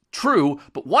like, true,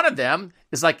 but one of them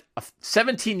is like a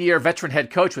 17-year veteran head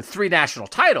coach with 3 national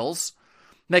titles,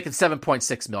 making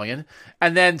 $7.6 million.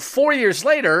 And then 4 years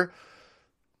later,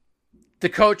 the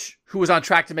coach who was on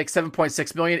track to make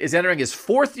 $7.6 million is entering his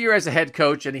 4th year as a head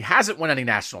coach, and he hasn't won any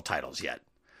national titles yet.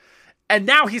 And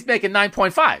now he's making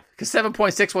 9.5 because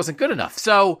 7.6 wasn't good enough.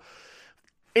 So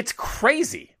it's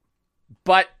crazy,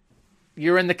 but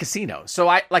you're in the casino. So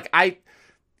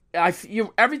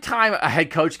every time a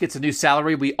head coach gets a new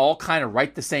salary, we all kind of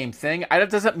write the same thing. That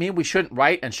doesn't mean we shouldn't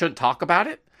write and shouldn't talk about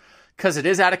it because it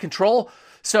is out of control.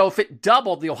 So if it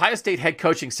doubled, the Ohio State head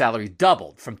coaching salary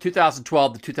doubled from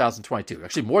 2012 to 2022.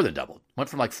 Actually, more than doubled. Went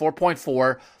from like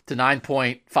 4.4 to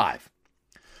 9.5.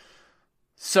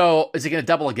 So is it going to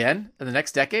double again in the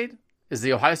next decade? Is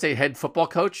the Ohio State head football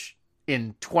coach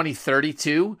in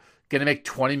 2032 going to make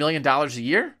 $20 million a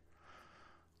year?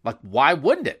 Like, why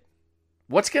wouldn't it?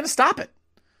 What's going to stop it?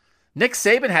 Nick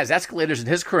Saban has escalators in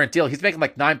his current deal. He's making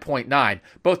like 9.9.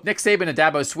 Both Nick Saban and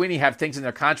Dabo Swinney have things in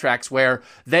their contracts where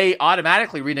they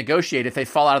automatically renegotiate if they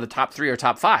fall out of the top 3 or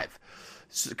top 5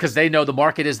 because they know the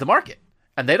market is the market.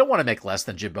 And they don't want to make less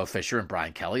than Jimbo Fisher and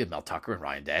Brian Kelly and Mel Tucker and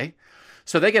Ryan Day.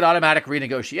 So they get automatic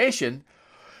renegotiation.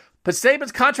 But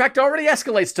Saban's contract already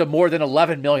escalates to more than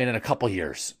 $11 million in a couple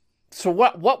years. So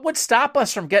what would stop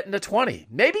us from getting to 20?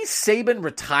 Maybe Saban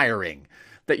retiring,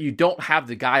 that you don't have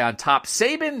the guy on top.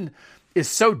 Saban is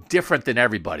so different than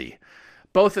everybody,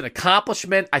 both in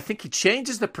accomplishment. I think he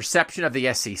changes the perception of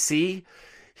the SEC.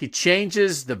 He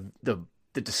changes the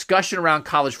discussion around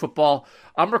college football.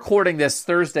 I'm recording this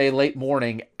Thursday late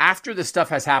morning after the stuff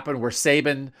has happened where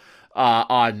Saban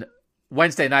on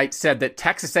Wednesday night said that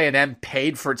Texas A&M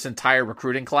paid for its entire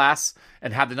recruiting class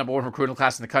and had the number one recruiting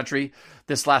class in the country.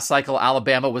 This last cycle,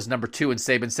 Alabama was number 2, and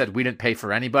Saban said we didn't pay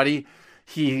for anybody.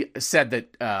 He said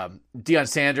that Deion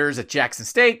Sanders at Jackson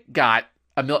State got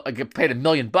paid $1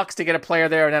 million to get a player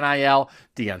there in NIL.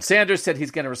 Deion Sanders said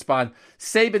he's going to respond.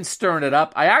 Saban's stirring it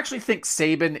up. I actually think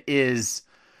Saban is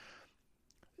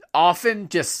often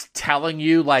just telling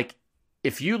you, like,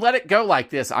 if you let it go like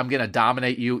this, I'm going to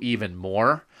dominate you even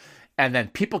more. And then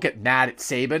people get mad at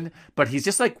Saban, but he's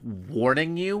just like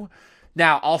warning you.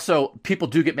 Now, also, people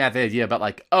do get mad at the idea about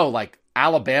like, oh, like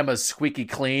Alabama's squeaky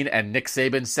clean and Nick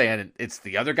Saban saying it's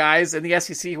the other guys in the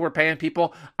SEC who are paying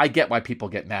people. I get why people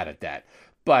get mad at that.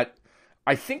 But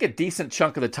I think a decent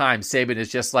chunk of the time, Saban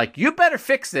is just like, you better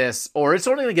fix this or it's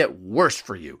only going to get worse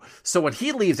for you. So when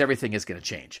he leaves, everything is going to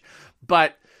change.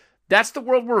 But that's the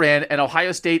world we're in, and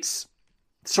Ohio State's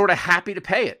sort of happy to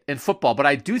pay it in football. But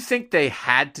I do think they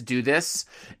had to do this,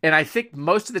 and I think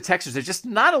most of the texters, there's just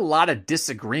not a lot of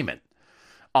disagreement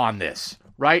on this,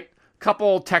 right?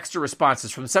 Couple texter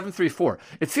responses from 734.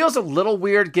 It feels a little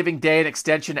weird giving Day an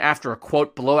extension after a,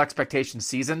 quote, below expectation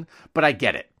season, but I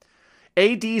get it.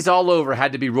 ADs all over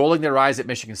had to be rolling their eyes at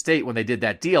Michigan State when they did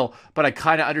that deal, but I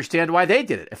kind of understand why they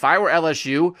did it. If I were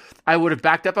LSU, I would have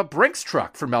backed up a Brinks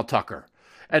truck for Mel Tucker,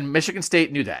 and Michigan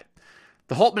State knew that.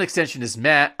 The Holtmann extension is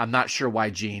meh. I'm not sure why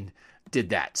Gene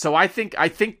did that. So I think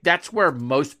that's where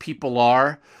most people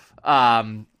are.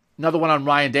 Another one on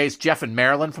Ryan Day's Jeff in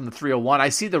Maryland from the 301. I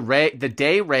see the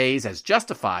Day raise as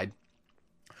justified,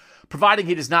 providing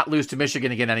he does not lose to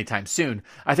Michigan again anytime soon.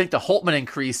 I think the Holtmann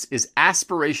increase is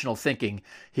aspirational thinking.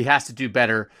 He has to do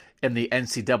better in the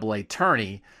NCAA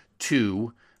tourney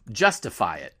to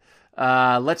justify it.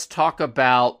 Let's talk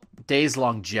about Day's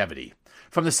longevity.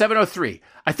 From the 703,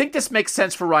 I think this makes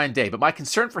sense for Ryan Day, but my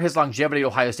concern for his longevity at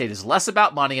Ohio State is less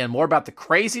about money and more about the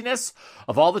craziness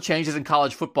of all the changes in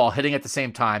college football hitting at the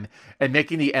same time and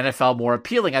making the NFL more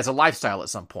appealing as a lifestyle at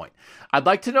some point. I'd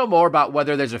like to know more about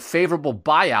whether there's a favorable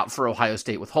buyout for Ohio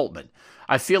State with Holtmann.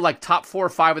 I feel like top 4 or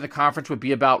 5 in the conference would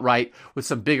be about right, with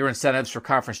some bigger incentives for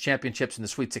conference championships in the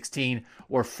Sweet 16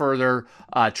 or further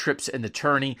trips in the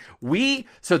tourney.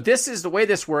 So this is the way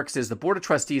this works is the Board of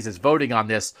Trustees is voting on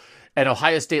this, and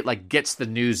Ohio State gets the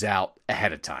news out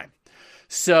ahead of time.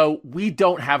 So we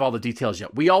don't have all the details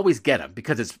yet. We always get them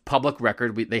because it's public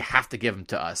record. They have to give them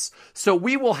to us. So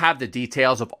we will have the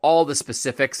details of all the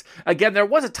specifics. Again, there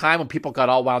was a time when people got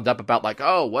all wound up about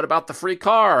oh, what about the free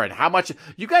car and how much?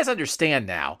 You guys understand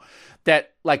now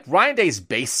that Ryan Day's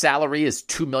base salary is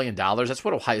 $2 million. That's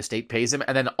what Ohio State pays him.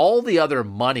 And then all the other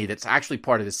money that's actually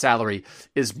part of his salary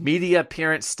is media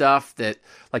appearance stuff that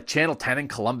Channel 10 in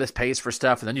Columbus pays for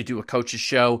stuff. And then you do a coach's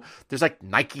show. There's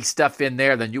Nike stuff in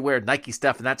there. Then you wear Nike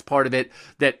stuff and that's part of it.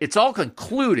 That it's all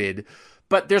concluded,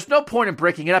 but there's no point in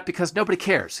breaking it up because nobody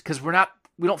cares because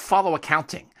we don't follow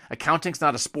accounting. Accounting's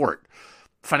not a sport.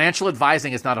 Financial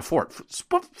advising is not a sport.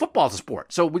 Football is a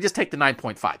sport. So we just take the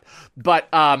 9.5.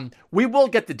 But we will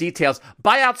get the details.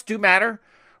 Buyouts do matter,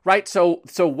 right? So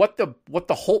what the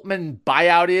Holtmann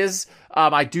buyout is,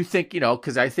 I do think,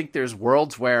 because I think there's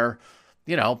worlds where,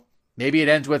 maybe it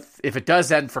ends with, if it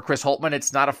does end for Chris Holtmann,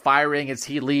 it's not a firing, it's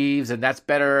he leaves, and that's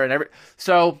better.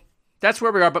 So that's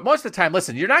where we are. But most of the time,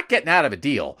 listen, you're not getting out of a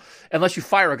deal unless you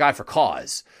fire a guy for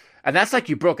cause. And that's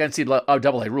you broke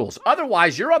NCAA rules.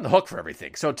 Otherwise, you're on the hook for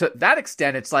everything. So to that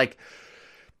extent, it's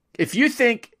if you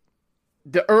think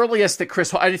the earliest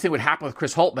that anything would happen with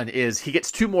Chris Holtmann is he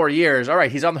gets 2 more years, all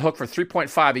right, he's on the hook for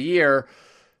 $3.5 a year.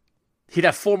 He'd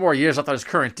have 4 more years left on his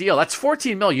current deal. That's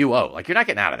 $14 million you owe. You're not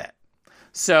getting out of that.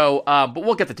 So, but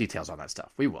we'll get the details on that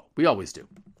stuff. We will. We always do.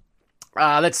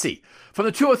 Let's see. From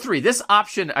the 203, this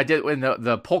option I did in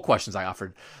the poll questions I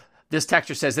offered. This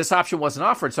texter says this option wasn't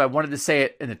offered, so I wanted to say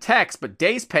it in the text, but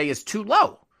Day's pay is too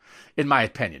low, in my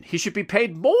opinion. He should be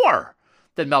paid more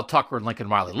than Mel Tucker and Lincoln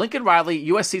Riley. Lincoln Riley,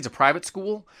 USC is a private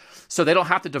school, so they don't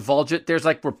have to divulge it. There's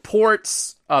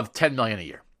reports of $10 million a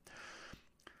year.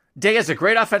 Day has a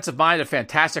great offensive mind, a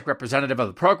fantastic representative of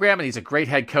the program, and he's a great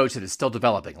head coach that is still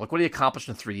developing. Look what he accomplished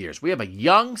in 3 years. We have a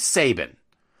young Saban,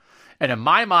 and in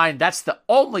my mind, that's the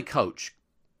only coach,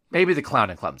 maybe the clown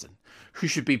in Clemson, who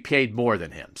should be paid more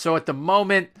than him. So at the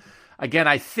moment, again,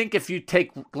 I think if you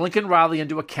take Lincoln Riley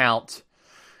into account,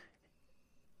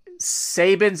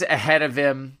 Saban's ahead of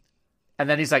him, and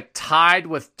then he's tied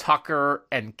with Tucker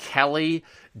and Kelly.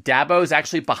 Dabo's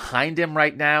actually behind him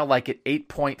right now, at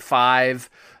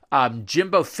 8.5.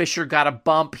 Jimbo Fisher got a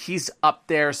bump. He's up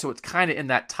there, so it's kind of in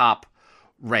that top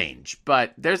range.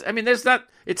 But there's not,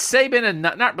 it's Saban and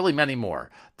not really many more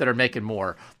that are making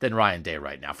more than Ryan Day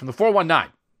right now. From the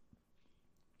 419.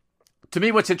 To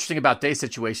me, what's interesting about Day's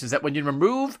situation is that when you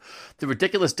remove the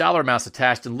ridiculous dollar amounts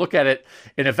attached and look at it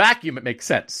in a vacuum, it makes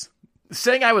sense.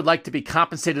 Saying I would like to be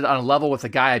compensated on a level with the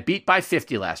guy I beat by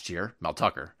 50 last year, Mel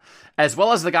Tucker, as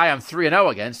well as the guy I'm 3-0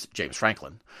 against, James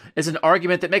Franklin, is an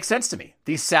argument that makes sense to me.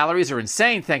 These salaries are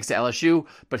insane thanks to LSU,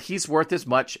 but he's worth as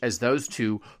much as those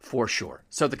two for sure.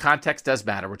 So the context does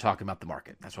matter. We're talking about the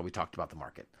market. That's why we talked about the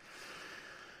market.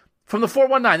 From the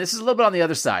 419, this is a little bit on the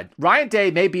other side. Ryan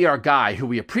Day may be our guy who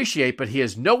we appreciate, but he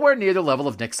is nowhere near the level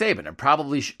of Nick Saban and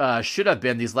probably should have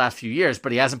been these last few years,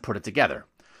 but he hasn't put it together.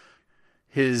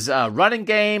 His running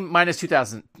game, minus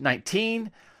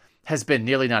 2019, has been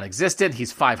nearly non-existent.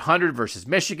 He's 500 versus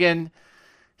Michigan.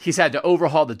 He's had to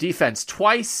overhaul the defense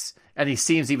twice, and he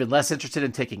seems even less interested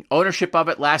in taking ownership of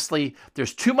it. Lastly,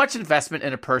 there's too much investment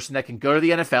in a person that can go to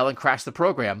the NFL and crash the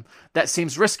program. That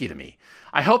seems risky to me.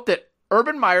 I hope that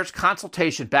Urban Meyer's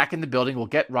consultation back in the building will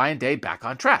get Ryan Day back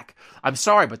on track. I'm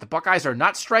sorry, but the Buckeyes are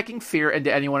not striking fear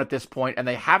into anyone at this point, and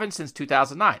they haven't since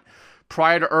 2009,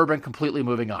 prior to Urban completely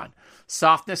moving on.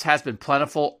 Softness has been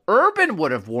plentiful. Urban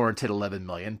would have warranted $11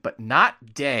 million, but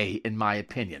not Day, in my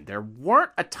opinion. There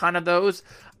weren't a ton of those.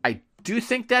 I do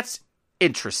think that's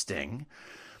interesting.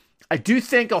 I do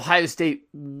think Ohio State,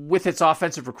 with its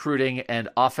offensive recruiting and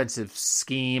offensive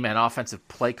scheme and offensive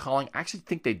play calling, I actually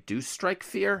think they do strike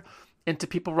fear into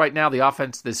people right now.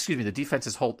 The defense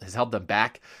has held them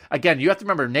back. Again, you have to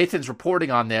remember Nathan's reporting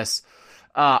on this.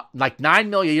 Like $9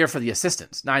 million a year for the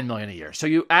assistants, $9 million a year. So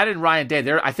you add in Ryan Day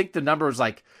there. I think the number is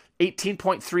like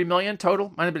 $18.3 million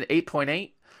total. Might have been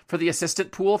 8.8 for the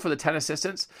assistant pool for the 10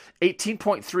 assistants.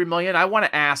 $18.3 million. I want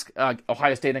to ask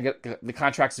Ohio State and get the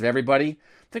contracts of everybody.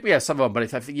 I think we have some of them, but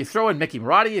if you throw in Mickey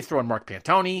Marotti, you throw in Mark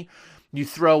Pantoni, you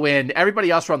throw in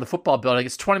everybody else around the football building,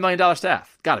 it's $20 million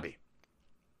staff. Got to be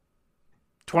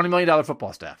 $20 million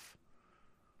football staff.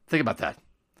 Think about that.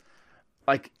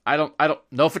 Like, I don't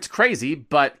know if it's crazy,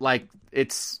 but like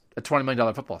it's a $20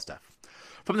 million football staff.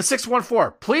 From the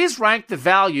 614, please rank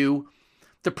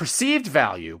the perceived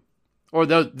value, or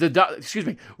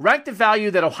rank the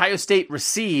value that Ohio State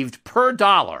received per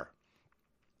dollar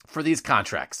for these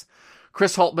contracts.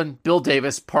 Chris Holtmann, Bill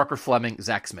Davis, Parker Fleming,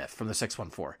 Zach Smith from the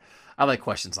 614. I like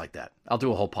questions like that. I'll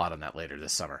do a whole pod on that later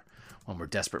this summer when we're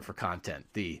desperate for content.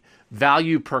 The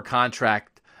value per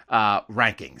contract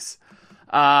rankings.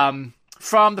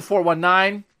 From the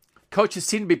 419, coaches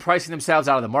seem to be pricing themselves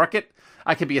out of the market.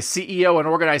 I could be a CEO and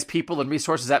organize people and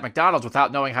resources at McDonald's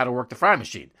without knowing how to work the fry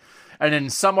machine. And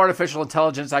then some artificial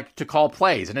intelligence to call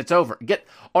plays, and it's over. Get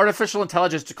artificial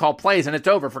intelligence to call plays, and it's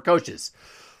over for coaches.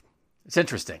 It's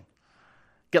interesting.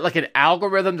 Get like an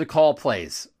algorithm to call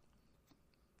plays.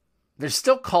 There's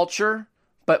still culture,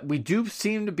 but we do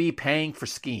seem to be paying for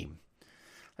scheme.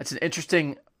 That's an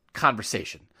interesting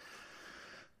conversation.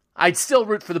 I'd still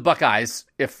root for the Buckeyes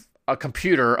if a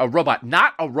robot,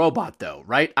 not a robot though,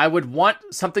 right? I would want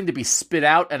something to be spit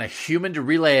out and a human to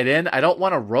relay it in. I don't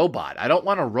want a robot. I don't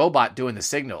want a robot doing the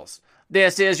signals.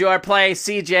 This is your play,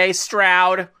 CJ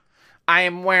Stroud. I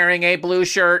am wearing a blue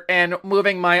shirt and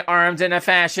moving my arms in a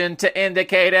fashion to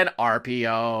indicate an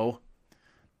RPO.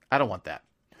 I don't want that.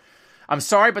 I'm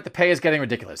sorry, but the pay is getting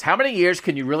ridiculous. How many years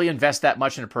can you really invest that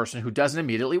much in a person who doesn't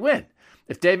immediately win?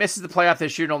 If Day misses the playoff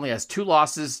this year and only has 2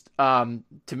 losses to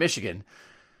Michigan,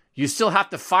 you still have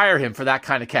to fire him for that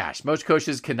kind of cash. Most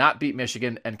coaches cannot beat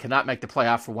Michigan and cannot make the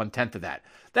playoff for 1/10 of that.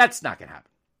 That's not going to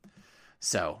happen.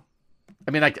 So,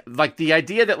 I mean, like the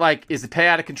idea that like, is the pay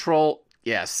out of control?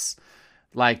 Yes.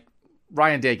 Like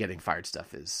Ryan Day getting fired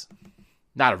stuff is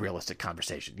not a realistic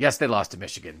conversation. Yes, they lost to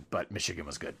Michigan, but Michigan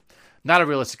was good. Not a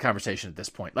realistic conversation at this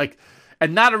point.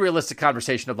 And not a realistic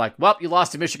conversation of like, well, you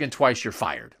lost to Michigan twice, you're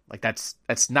fired. Like that's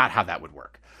not how that would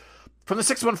work. From the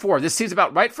 614, this seems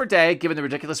about right for Day, given the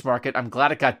ridiculous market. I'm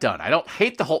glad it got done. I don't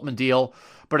hate the Holtmann deal,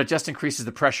 but it just increases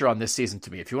the pressure on this season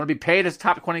to me. If you want to be paid as a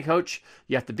top 20 coach,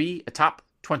 you have to be a top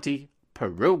 20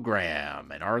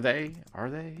 program. And are they?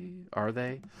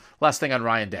 Last thing on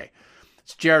Ryan Day.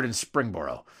 It's Jared in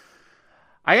Springboro.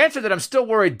 I answered that I'm still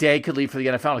worried Day could leave for the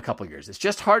NFL in a couple of years. It's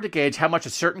just hard to gauge how much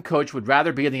a certain coach would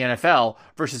rather be in the NFL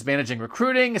versus managing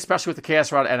recruiting, especially with the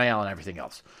chaos around NIL and everything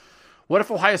else. What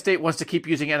if Ohio State wants to keep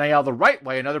using NIL the right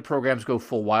way and other programs go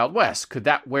full Wild West? Could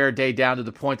that wear Day down to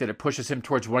the point that it pushes him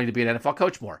towards wanting to be an NFL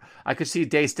coach more? I could see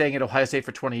Day staying at Ohio State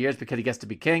for 20 years because he gets to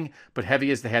be king, but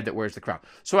heavy is the head that wears the crown.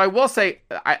 So I will say,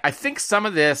 I think some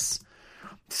of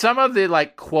the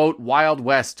like, quote, Wild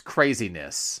West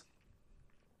craziness,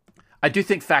 I do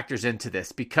think factors into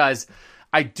this because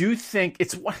I do think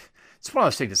it's one of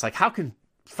those things. It's like, how can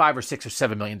 $5 or $6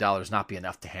 or $7 million not be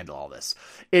enough to handle all this?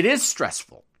 It is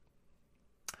stressful.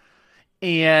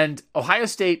 And Ohio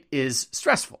State is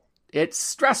stressful. It's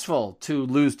stressful to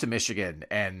lose to Michigan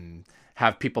and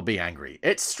have people be angry.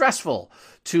 It's stressful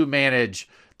to manage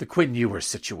the Quinn Ewers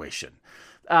situation.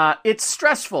 It's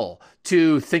stressful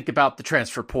to think about the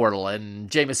transfer portal and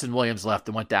Jamison Williams left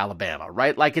and went to Alabama,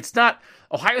 right? Like, it's not,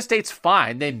 Ohio State's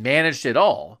fine. They managed it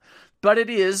all, but it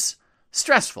is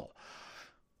stressful.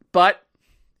 But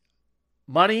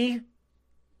money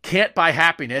can't buy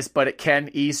happiness, but it can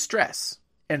ease stress.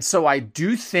 And so I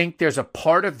do think there's a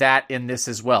part of that in this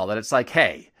as well, that it's like,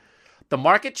 hey, the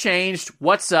market changed.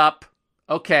 What's up?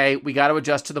 Okay, we got to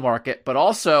adjust to the market. But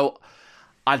also,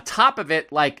 on top of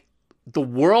it, like, the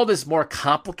world is more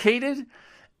complicated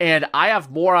and I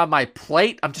have more on my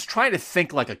plate. I'm just trying to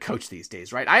think like a coach these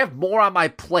days, right? I have more on my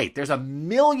plate. There's a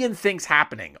million things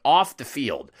happening off the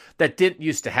field that didn't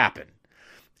used to happen.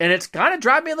 And it's kind of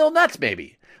driving me a little nuts,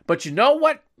 maybe. But you know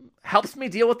what helps me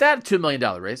deal with that? A $2 million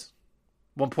raise.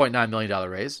 $1.9 million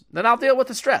raise, then I'll deal with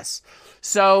the stress.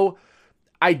 So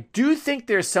I do think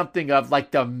there's something of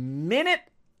like the minute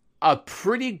a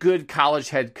pretty good college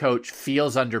head coach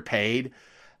feels underpaid,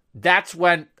 that's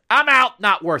when I'm out,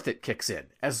 not worth it kicks in.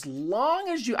 As long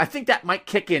as I think that might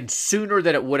kick in sooner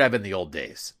than it would have in the old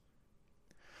days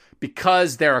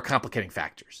because there are complicating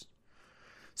factors.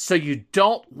 So you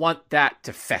don't want that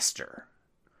to fester.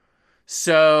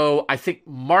 So I think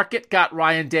market got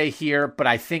Ryan Day here, but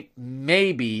I think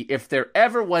maybe if there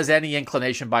ever was any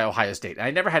inclination by Ohio State, and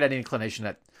I never had any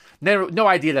inclination no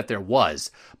idea that there was,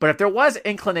 but if there was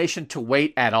inclination to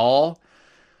wait at all,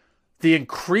 the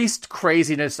increased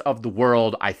craziness of the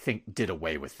world, I think, did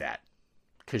away with that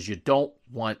because you don't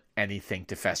want anything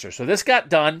to fester. So this got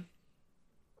done.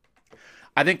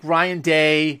 I think Ryan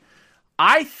Day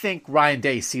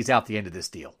sees out the end of this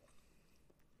deal.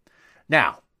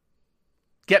 Now,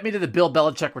 get me to the Bill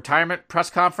Belichick retirement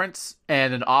press conference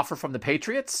and an offer from the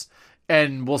Patriots,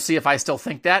 and we'll see if I still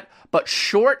think that. But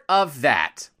short of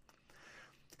that,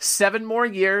 7 more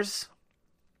years.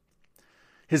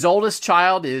 His oldest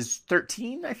child is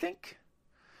 13, I think.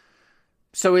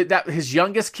 So that his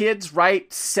youngest kid's,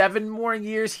 right, 7 more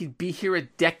years. He'd be here a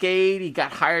decade. He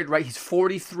got hired, right? He's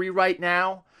 43 right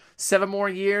now. 7 more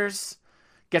years.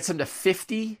 Gets him to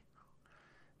 50.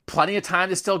 Plenty of time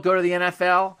to still go to the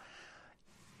NFL.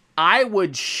 I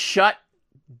would shut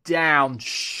down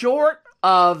short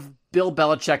of Bill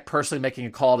Belichick personally making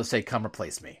a call to say, come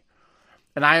replace me.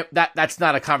 And that's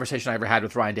not a conversation I ever had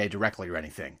with Ryan Day directly or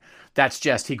anything. That's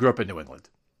just, he grew up in New England.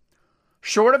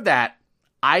 Short of that,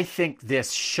 I think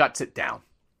this shuts it down.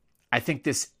 I think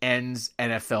this ends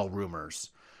NFL rumors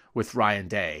with Ryan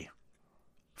Day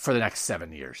for the next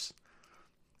 7 years.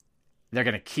 They're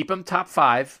going to keep him top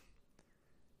 5.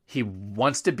 He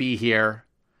wants to be here.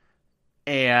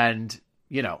 And,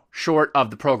 short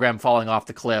of the program falling off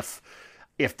the cliff,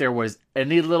 if there was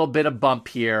any little bit of bump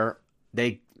here,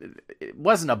 it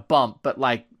wasn't a bump, but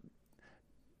like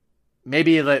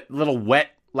maybe a little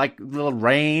wet, like little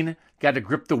rain, got to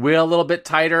grip the wheel a little bit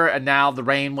tighter, and now the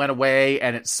rain went away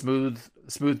and it's smooth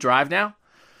drive now.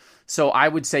 So I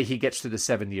would say he gets through the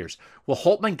 7 years. Will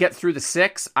Holtmann get through the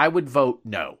 6? I would vote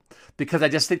no, because I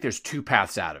just think there's 2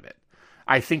 paths out of it.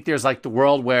 I think there's like the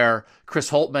world where Chris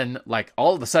Holtmann like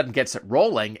all of a sudden gets it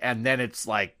rolling and then it's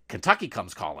like Kentucky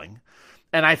comes calling.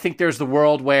 And I think there's the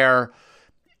world where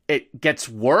it gets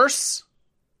worse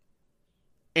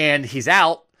and he's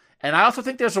out. And I also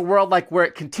think there's a world like where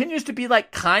it continues to be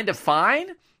like kind of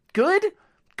fine, good,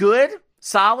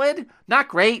 solid, not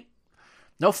great.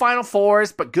 No Final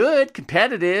Fours, but good,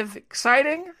 competitive,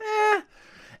 exciting.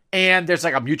 And there's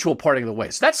like a mutual parting of the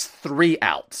ways. So that's 3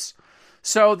 outs.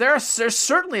 So there's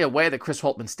certainly a way that Chris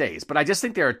Holtmann stays, but I just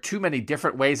think there are too many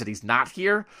different ways that he's not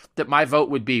here that my vote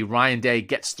would be Ryan Day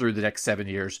gets through the next 7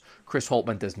 years. Chris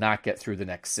Holtmann does not get through the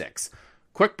next 6.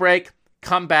 Quick break,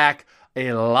 come back.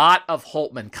 A lot of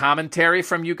Holtmann commentary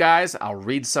from you guys. I'll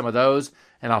read some of those,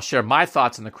 and I'll share my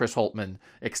thoughts on the Chris Holtmann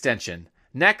extension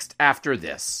next after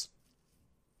this.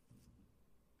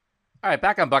 All right,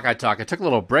 back on Buckeye Talk. I took a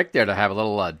little break there to have a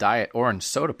little Diet Orange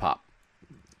Soda Pop.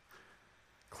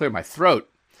 Clear my throat.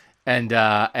 And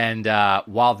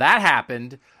while that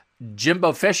happened,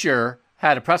 Jimbo Fisher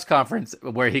had a press conference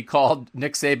where he called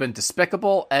Nick Saban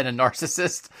despicable and a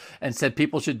narcissist and said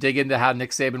people should dig into how Nick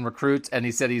Saban recruits. And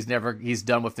he said he's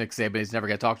done with Nick Saban. He's never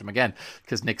going to talk to him again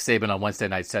because Nick Saban on Wednesday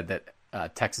night said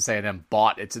that Texas A&M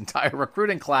bought its entire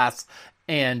recruiting class,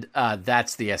 and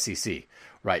that's the SEC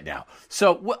right now.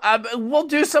 So we'll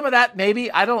do some of that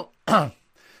maybe. I don't know.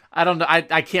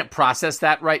 I can't process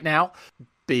that right now.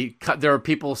 There are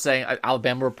people saying,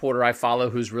 Alabama reporter I follow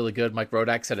who's really good, Mike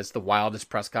Rodak, said it's the wildest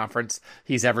press conference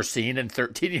he's ever seen in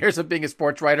 13 years of being a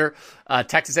sports writer.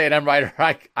 Texas A&M writer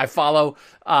I follow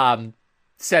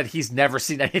said he's never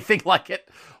seen anything like it,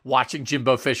 watching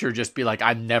Jimbo Fisher just be like,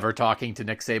 I'm never talking to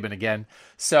Nick Saban again.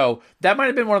 So that might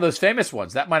have been one of those famous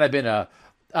ones. That might have been a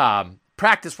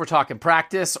practice, we're talking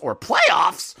practice, or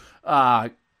playoffs,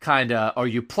 or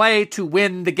you play to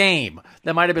win the game.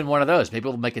 That might have been one of those. Maybe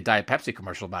we'll make a Diet Pepsi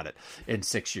commercial about it in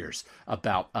 6 years,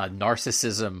 about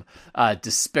narcissism,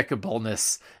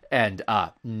 despicableness, and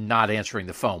not answering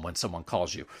the phone when someone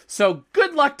calls you. So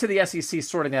good luck to the SEC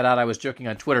sorting that out. I was joking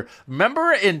on Twitter.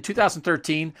 Remember in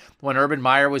 2013 when Urban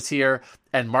Meyer was here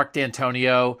and Mark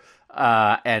D'Antonio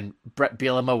and Brett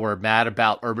Bielema were mad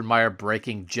about Urban Meyer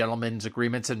breaking gentlemen's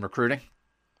agreements in recruiting?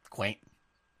 Quaint.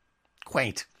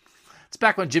 It's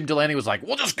back when Jim Delaney was like,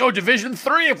 we'll just go Division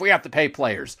III if we have to pay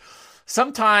players.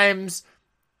 Sometimes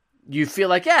you feel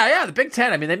like, yeah, the Big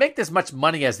Ten, I mean, they make this much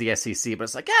money as the SEC, but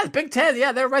it's like, yeah, the Big Ten,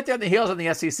 yeah, they're right there on the heels on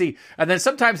the SEC. And then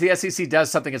sometimes the SEC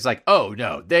does something, it's like, oh,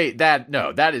 no,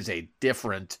 that is a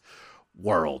different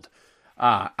world.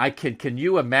 Can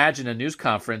you imagine a news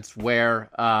conference where,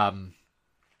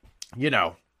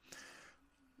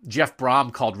 Jeff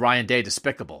Brom called Ryan Day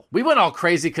despicable? We went all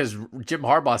crazy because Jim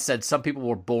Harbaugh said some people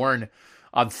were born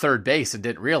on third base and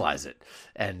didn't realize it.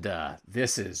 And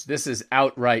this is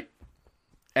outright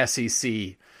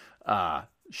SEC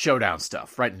showdown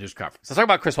stuff right in the news conference. Let's talk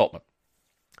about Chris Holtmann.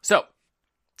 So,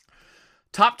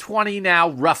 top 20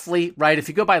 now, roughly, right? If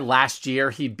you go by last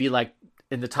year, he'd be like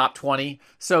in the top 20.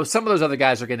 So some of those other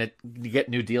guys are going to get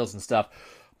new deals and stuff.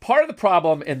 Part of the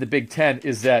problem in the Big Ten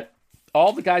is that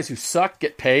all the guys who suck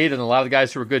get paid, and a lot of the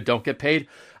guys who are good don't get paid.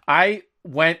 I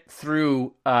went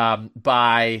through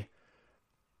by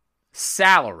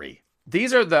salary.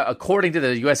 These are according to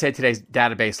the USA Today's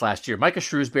database last year. Micah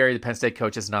Shrewsbury, the Penn State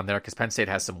coach, isn't on there because Penn State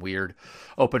has some weird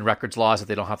open records laws that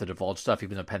they don't have to divulge stuff,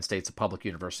 even though Penn State's a public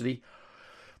university.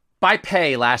 By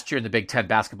pay last year in the Big Ten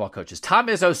basketball coaches, Tom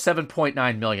Izzo,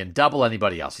 $7.9 million, double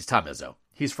anybody else. He's Tom Izzo.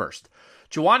 He's first.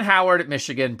 Juwan Howard at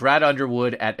Michigan, Brad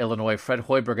Underwood at Illinois, Fred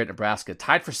Hoiberg at Nebraska,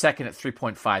 tied for second at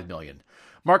 $3.5 million.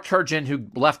 Mark Turgeon, who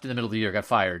left in the middle of the year, got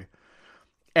fired,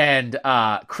 and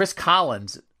Chris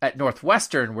Collins at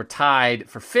Northwestern were tied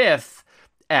for fifth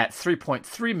at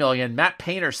 $3.3 million. Matt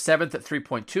Painter, seventh at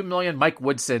 $3.2 million. Mike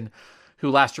Woodson, who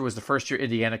last year was the first-year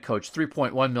Indiana coach,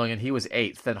 $3.1 million. He was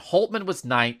eighth. Then Holtmann was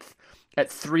ninth at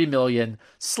 $3 million,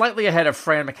 slightly ahead of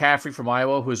Fran McCaffrey from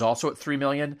Iowa, who's also at $3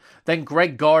 million. Then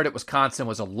Greg Gard at Wisconsin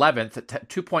was 11th at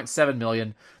 $2.7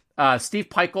 million. Steve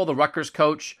Peichel, the Rutgers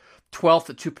coach, 12th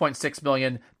at $2.6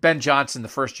 million. Ben Johnson, the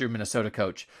first-year Minnesota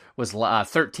coach, was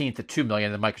 13th at $2 million,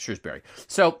 and then Micah Shrewsbury.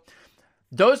 So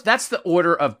that's the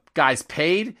order of guys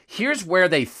paid. Here's where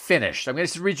they finished. I'm going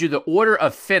to read you the order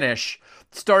of finish,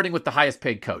 starting with the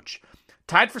highest-paid coach.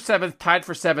 Tied for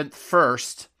 7th,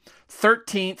 first.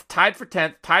 13th, tied for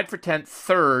 10th,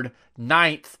 3rd,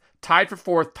 9th, tied for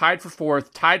 4th, tied for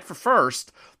 4th, tied for 1st,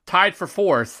 tied for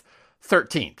 4th,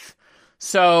 13th.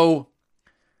 So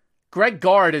Greg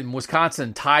Gard in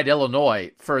Wisconsin tied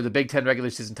Illinois for the Big Ten regular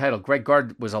season title. Greg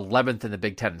Gard was 11th in the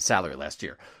Big Ten in salary last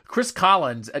year. Chris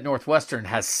Collins at Northwestern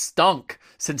has stunk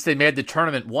since they made the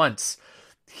tournament once.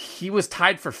 He was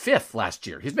tied for 5th last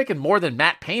year. He's making more than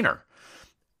Matt Painter.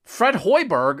 Fred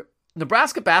Hoiberg,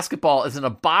 Nebraska basketball is an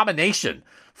abomination.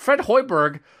 Fred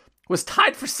Hoiberg was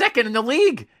tied for second in the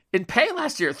league in pay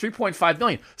last year at $3.5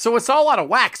 million. So it's all out of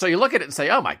whack. So you look at it and say,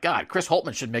 oh my God, Chris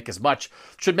Holtmann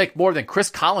should make more than Chris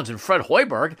Collins and Fred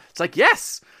Hoiberg. It's like,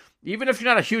 yes, even if you're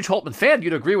not a huge Holtmann fan,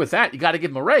 you'd agree with that. You got to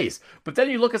give him a raise. But then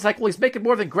you look, it's like, well, he's making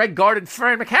more than Greg Gard and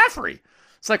Fran McCaffrey.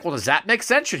 It's like, well, does that make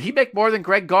sense? Should he make more than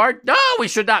Greg Gard? No, he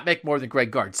should not make more than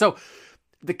Greg Gard. So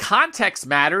the context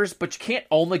matters, but you can't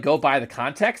only go by the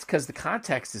context because the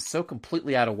context is so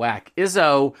completely out of whack.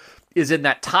 Izzo is in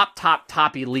that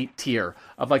top elite tier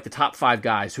of like the top 5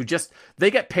 guys who they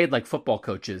get paid like football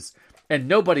coaches and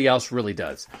nobody else really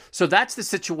does. So that's the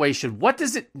situation. What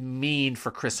does it mean for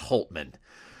Chris Holtmann?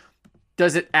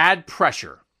 Does it add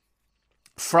pressure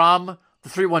from the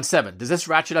 317? Does this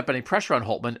ratchet up any pressure on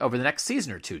Holtmann over the next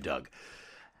season or two, Doug?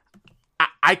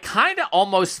 I kind of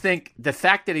almost think the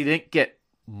fact that he didn't get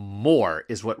more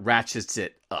is what ratchets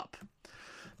it up,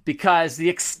 because the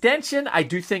extension I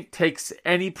do think takes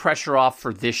any pressure off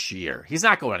for this year. He's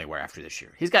not going anywhere after this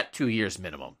year. He's got 2 years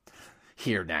minimum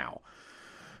here now.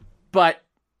 But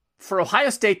for Ohio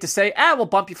State to say, we'll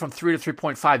bump you from 3 to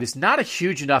 3.5 is not a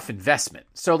huge enough investment.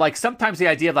 So like sometimes the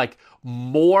idea of like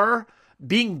more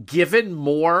being given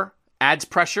more adds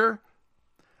pressure.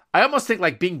 I almost think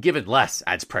like being given less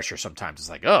adds pressure sometimes. It's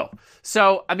like, oh.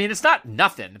 So, I mean, it's not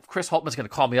nothing. If Chris Holtman's going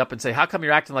to call me up and say, how come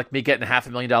you're acting like me getting a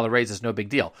 $500,000 raise is no big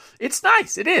deal? It's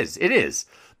nice. It is.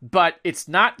 But it's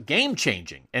not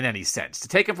game-changing in any sense. To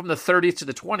take him from the 30s to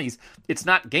the 20s, it's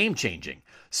not game-changing.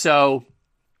 So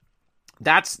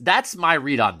that's my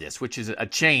read on this, which is a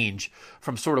change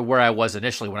from sort of where I was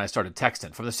initially when I started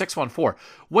texting. From the 614,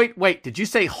 wait, did you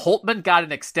say Holtman got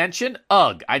an extension?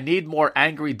 Ugh, I need more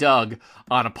Angry Doug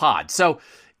on a pod. So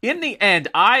in the end,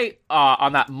 I,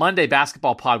 on that Monday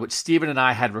basketball pod, which Steven and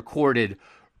I had recorded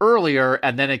earlier,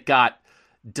 and then it got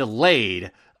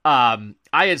delayed, I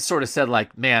had sort of said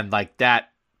like, man, like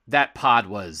that pod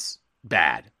was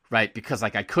bad, right? Because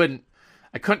like I couldn't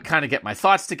kind of get my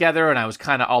thoughts together, and I was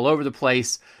kind of all over the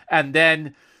place. And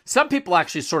then some people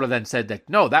actually sort of then said that,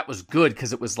 no, that was good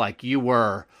because it was like you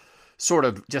were sort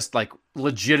of just like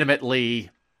legitimately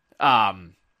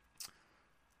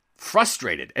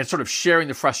frustrated and sort of sharing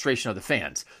the frustration of the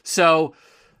fans. So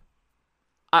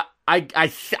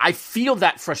I feel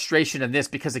that frustration in this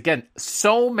because, again,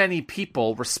 so many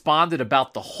people responded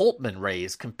about the Holtman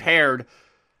raise compared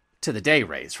to the Day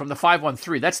raise. From the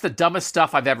 513, that's the dumbest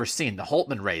stuff I've ever seen. The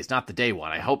Holtman raise, not the Day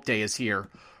one. I hope Day is here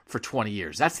for 20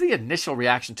 years. That's the initial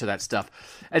reaction to that stuff.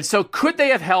 And so could they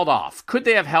have held off?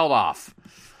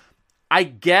 I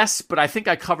guess, but I think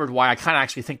I covered why I kind of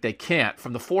actually think they can't.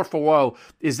 From the 440,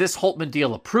 is this Holtman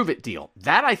deal a prove-it deal?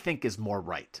 That I think is more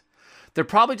right. They're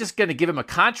probably just going to give him a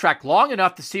contract long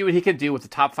enough to see what he can do with the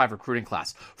top 5 recruiting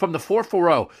class. From the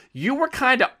 440, you were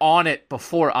kind of on it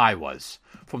before I was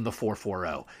from the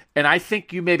 440. And I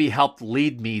think you maybe helped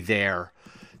lead me there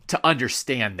to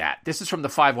understand that. This is from the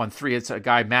 513. It's a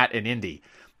guy, Matt in Indy.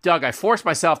 Doug, I forced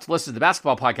myself to listen to the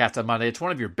basketball podcast on Monday. It's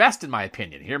one of your best, in my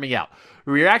opinion. Hear me out.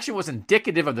 Your reaction was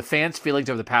indicative of the fans'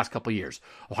 feelings over the past couple of years.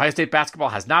 Ohio State basketball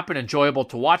has not been enjoyable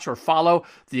to watch or follow.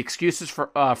 The excuses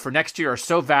for next year are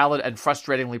so valid and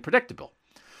frustratingly predictable.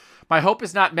 My hope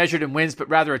is not measured in wins, but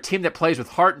rather a team that plays with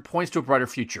heart and points to a brighter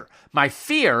future. My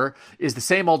fear is the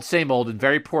same old, and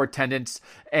very poor attendance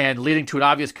and leading to an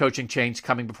obvious coaching change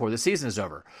coming before the season is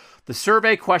over. The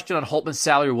survey question on Holtman's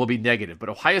salary will be negative, but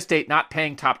Ohio State not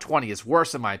paying top 20 is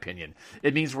worse, in my opinion.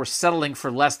 It means we're settling for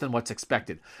less than what's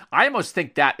expected. I almost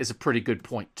think that is a pretty good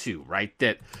point too, right?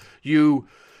 That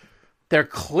they're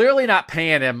clearly not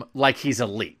paying him like he's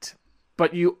elite,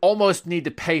 but you almost need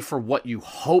to pay for what you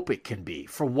hope it can be,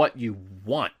 for what you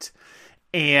want.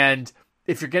 And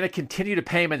if you're going to continue to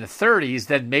pay him in the 30s,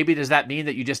 then maybe does that mean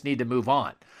that you just need to move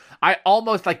on? I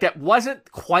almost like that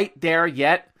wasn't quite there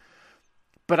yet.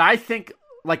 But I think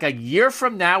like a year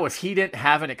from now, if he didn't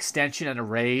have an extension and a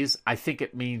raise, I think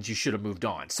it means you should have moved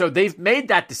on. So they've made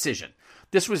that decision.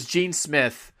 This was Gene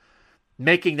Smith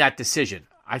making that decision.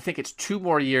 I think it's 2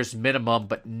 more years minimum,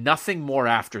 but nothing more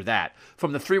after that.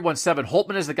 From the 317,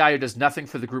 Holtman is the guy who does nothing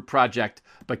for the group project,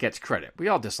 but gets credit. We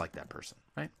all dislike that person,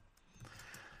 right?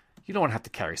 You don't want to have to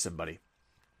carry somebody.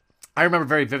 I remember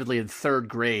very vividly in 3rd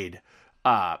grade,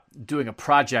 doing a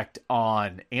project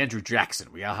on Andrew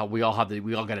Jackson. We all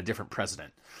got a different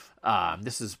president.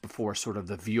 This is before sort of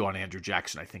the view on Andrew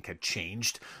Jackson, I think, had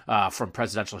changed from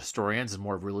presidential historians and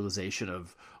more of a realization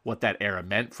of what that era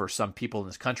meant for some people in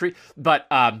this country. But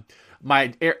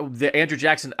the Andrew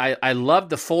Jackson, I loved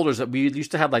the folders that we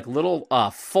used to have, like little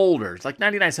folders, like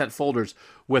 99-cent folders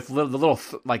with the little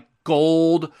like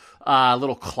gold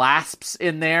little clasps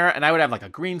in there. And I would have like a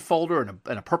green folder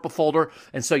and a purple folder.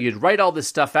 And so you'd write all this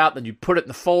stuff out, then you'd put it in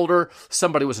the folder.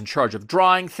 Somebody was in charge of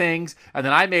drawing things. And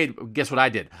then guess what I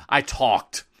did? I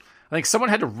talked. I think someone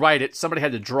had to write it, somebody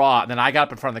had to draw, and then I got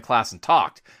up in front of the class and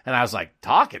talked. And I was like,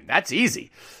 talking? That's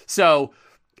easy. So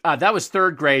that was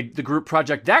 3rd grade, the group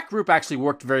project. That group actually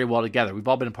worked very well together. We've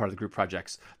all been a part of the group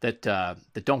projects that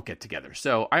don't get together.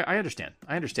 So I understand.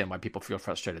 I understand why people feel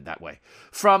frustrated that way.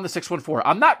 From the 614,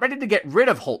 I'm not ready to get rid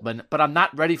of Holtman, but I'm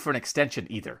not ready for an extension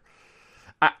either.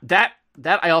 That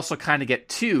I also kind of get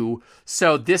too.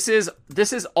 So this is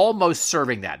almost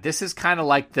serving that. This is kind of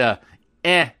like the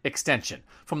extension.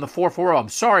 From the 440, I'm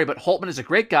sorry, but Holtman is a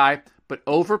great guy, but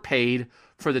overpaid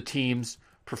for the team's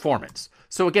performance.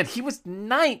 So again, he was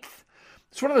 9th.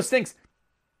 It's one of those things.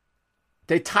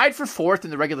 They tied for 4th in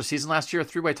the regular season last year, a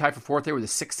 3-way tie for 4th. They were the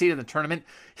 6th seed in the tournament.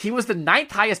 He was the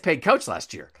 9th highest paid coach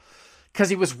last year because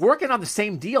he was working on the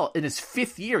same deal in his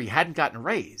 5th year. He hadn't gotten a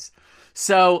raise.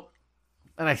 So,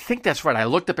 and I think that's right. I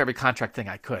looked up every contract thing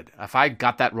I could. If I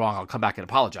got that wrong, I'll come back and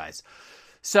apologize.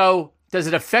 So does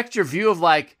it affect your view of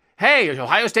like, hey,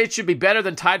 Ohio State should be better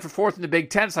than tied for 4th in the Big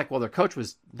Ten? It's like, well, their coach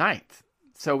was 9th.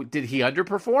 So did he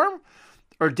underperform?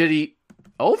 Or did he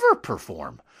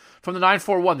overperform. From the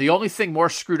 941, the only thing more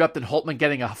screwed up than Holtmann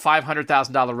getting a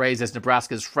 $500,000 raise as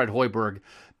Nebraska's Fred Hoiberg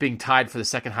being tied for the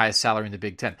second highest salary in the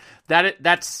Big Ten. That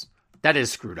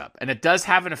is screwed up, and it does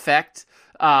have an effect.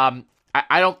 I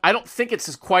don't think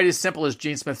it's quite as simple as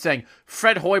Gene Smith saying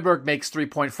Fred Hoiberg makes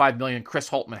 $3.5 million, Chris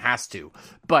Holtmann has to,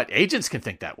 but agents can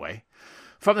think that way.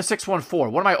 From the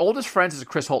 614, one of my oldest friends is a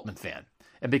Chris Holtmann fan.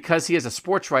 And because he is a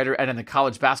sports writer and in the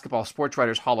College Basketball Sports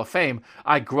Writers Hall of Fame,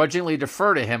 I grudgingly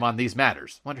defer to him on these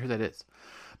matters. Wonder who that is.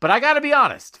 But I got to be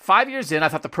honest, 5 years in, I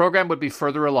thought the program would be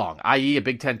further along, i.e. a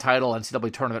Big Ten title,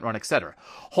 NCAA tournament run, etc.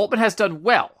 Holtmann has done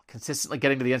well, consistently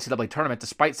getting to the NCAA tournament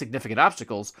despite significant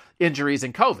obstacles, injuries,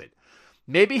 and COVID.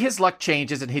 Maybe his luck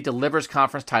changes and he delivers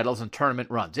conference titles and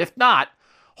tournament runs. If not,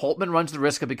 Holtmann runs the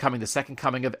risk of becoming the second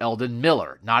coming of Eldon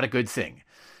Miller. Not a good thing.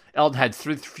 Eldon had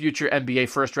 3 future NBA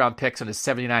first-round picks on his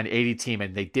 79-80 team,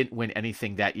 and they didn't win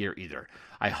anything that year either.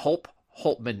 I hope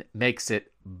Holtmann makes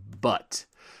it, but...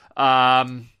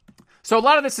 So a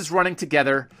lot of this is running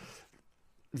together.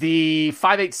 The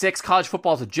 586, college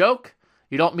football is a joke.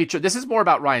 You don't meet your... This is more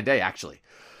about Ryan Day, actually.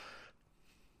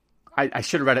 I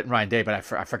should have read it in Ryan Day, but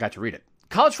I forgot to read it.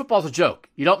 College football is a joke.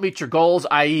 You don't meet your goals,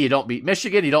 i.e. you don't beat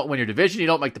Michigan, you don't win your division, you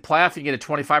don't make the playoff, you get a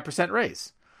 25%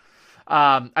 raise.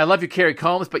 I love you, Kerry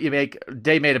Combs, but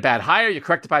Day made a bad hire. You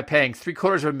correct it by paying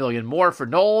 $750,000 more for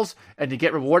Knowles, and you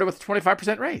get rewarded with a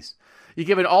 25% raise. You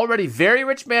give an already very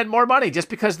rich man more money just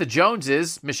because the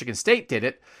Joneses, Michigan State, did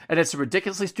it, and it's a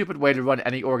ridiculously stupid way to run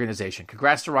any organization.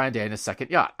 Congrats to Ryan Day and his second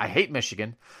yacht. I hate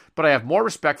Michigan, but I have more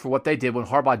respect for what they did when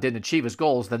Harbaugh didn't achieve his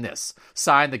goals than this.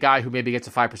 Sign the guy who maybe gets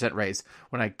a 5% raise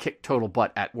when I kick total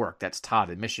butt at work. That's Todd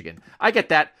in Michigan. I get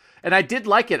that, and I did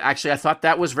like it, actually. I thought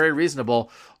that was very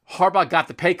reasonable. Harbaugh got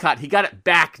the pay cut. He got it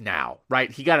back now, right?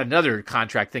 He got another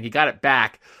contract thing. He got it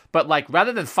back. But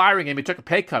rather than firing him, he took a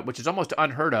pay cut, which is almost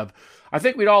unheard of. I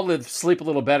think we'd all sleep a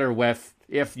little better with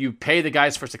if you pay the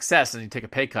guys for success and you take a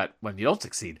pay cut when you don't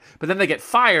succeed. But then they get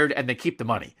fired and they keep the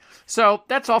money. So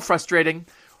that's all frustrating.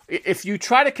 If you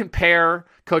try to compare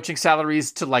coaching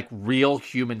salaries to real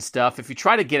human stuff, if you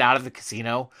try to get out of the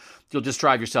casino, you'll just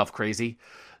drive yourself crazy.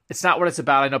 It's not what it's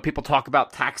about. I know people talk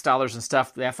about tax dollars and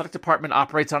stuff. The athletic department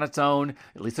operates on its own,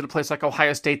 at least at a place like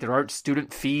Ohio State. There aren't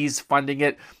student fees funding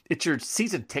it. It's your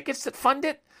season tickets that fund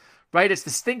it, right? It's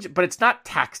this thing, but it's not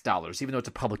tax dollars, even though it's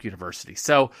a public university.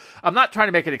 So I'm not trying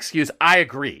to make an excuse. I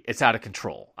agree it's out of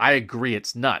control. I agree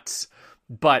it's nuts,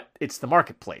 but it's the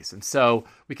marketplace. And so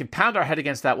we can pound our head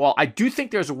against that wall. I do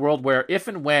think there's a world where if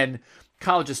and when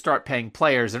colleges start paying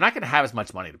players, they're not going to have as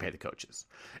much money to pay the coaches.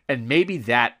 And maybe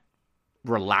that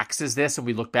relaxes this, and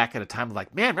we look back at a time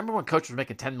of man, remember when coaches were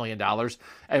making $10 million,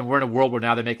 and we're in a world where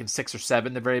now they're making 6 or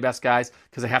 7, the very best guys,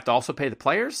 because they have to also pay the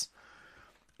players?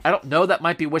 I don't know, that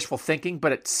might be wishful thinking,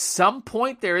 but at some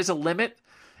point there is a limit,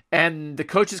 and the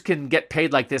coaches can get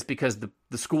paid like this because the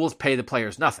schools pay the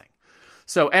players nothing.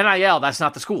 So NIL, that's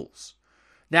not the schools.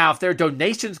 Now, if their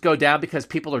donations go down because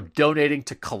people are donating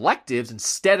to collectives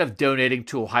instead of donating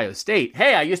to Ohio State,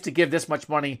 hey, I used to give this much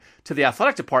money to the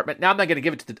athletic department. Now I'm not going to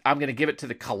give it to I'm going to give it to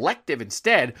the collective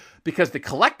instead because the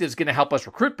collective is going to help us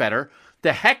recruit better.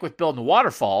 The heck with building the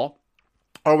waterfall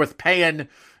or with paying,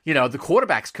 the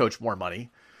quarterback's coach more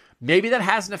money. Maybe that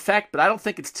has an effect, but I don't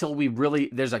think it's till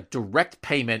there's a direct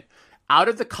payment out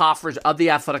of the coffers of the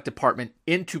athletic department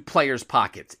into players'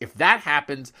 pockets. If that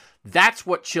happens, that's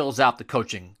what chills out the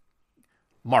coaching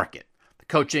market, the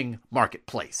coaching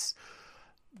marketplace.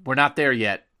 We're not there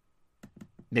yet.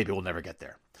 Maybe we'll never get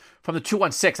there. From the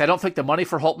 216, I don't think the money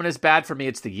for Holtmann is bad. For me,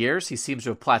 it's the years. He seems to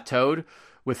have plateaued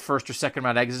with first or second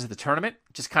round exits at the tournament.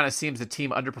 It just kind of seems the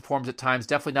team underperforms at times.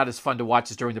 Definitely not as fun to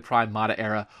watch as during the prime Mata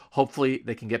era. Hopefully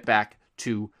they can get back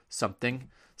to something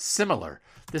similar.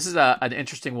 This is an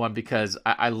interesting one because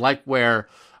I like where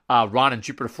Ron in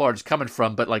Jupiter, Florida is coming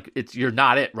from, but you're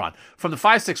not it, Ron. From the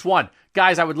 561,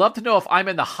 guys, I would love to know if I'm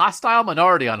in the hostile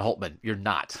minority on Holtmann. You're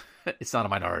not. It's not a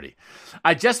minority.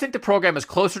 I just think the program is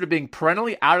closer to being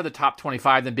perennially out of the top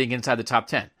 25 than being inside the top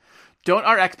 10. Don't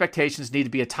our expectations need to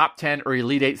be a top 10 or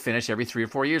Elite 8 finish every 3 or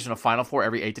 4 years and a Final Four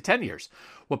every 8 to 10 years?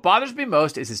 What bothers me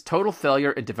most is his total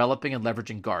failure in developing and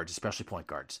leveraging guards, especially point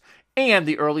guards, and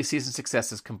the early season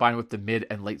successes combined with the mid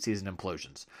and late season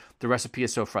implosions. The recipe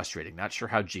is so frustrating. Not sure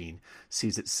how Gene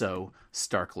sees it so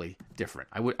starkly different.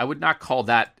 I would not call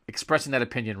that, expressing that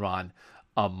opinion, Ron,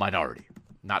 a minority.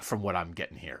 Not from what I'm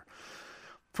getting here.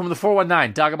 From the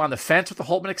 419, Doug, I'm on the fence with the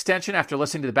Holtmann extension. After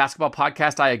listening to the basketball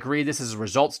podcast, I agree this is a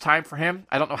results time for him.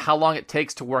 I don't know how long it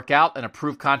takes to work out and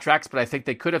approve contracts, but I think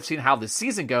they could have seen how the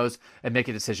season goes and make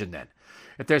a decision then.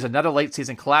 If there's another late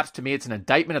season collapse, to me, it's an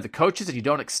indictment of the coaches, and you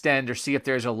don't extend or see if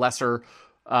there's a lesser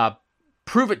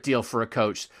prove-it deal for a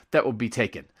coach that would be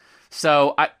taken.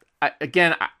 So, I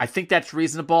think that's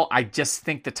reasonable. I just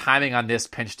think the timing on this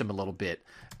pinched him a little bit,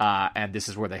 and this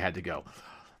is where they had to go.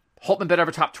 Holtmann better have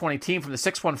a top 20 team from the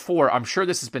 614. I'm sure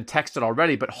this has been texted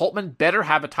already, but Holtmann better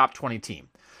have a top 20 team.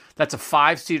 That's a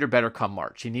 5-seed or better come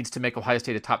March. He needs to make Ohio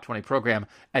State a top 20 program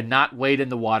and not wade in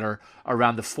the water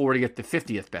around the 40th to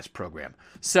 50th best program.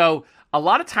 So a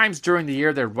lot of times during the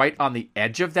year, they're right on the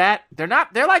edge of that. They're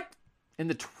like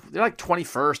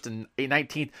 21st and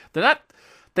 19th.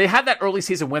 They have that early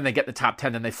season win, they get in the top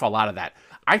 10, then they fall out of that.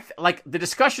 Like the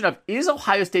discussion of, is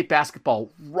Ohio State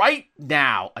basketball right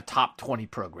now a top 20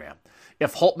 program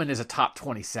if Holtmann is a top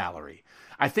 20 salary?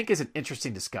 I think is an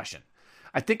interesting discussion.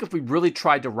 I think if we really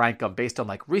tried to rank them based on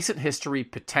like recent history,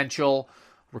 potential,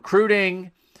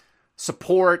 recruiting,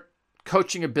 support,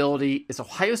 coaching ability, is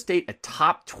Ohio State a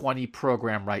top 20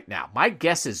 program right now? My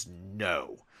guess is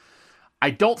no.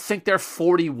 I don't think they're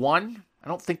 41. I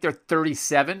don't think they're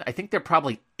 37. I think they're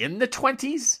probably in the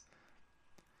 20s.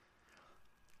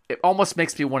 It almost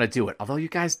makes me want to do it. Although you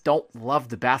guys don't love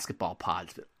the basketball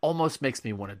pods, it almost makes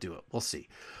me want to do it. We'll see.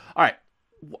 All right.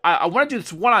 I want to do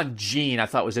this one on Gene I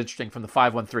thought was interesting from the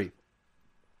 513.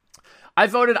 I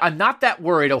voted, I'm not that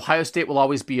worried Ohio State will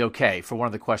always be okay, for one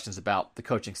of the questions about the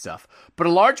coaching stuff. But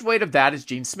a large weight of that is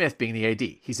Gene Smith being the AD.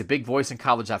 He's a big voice in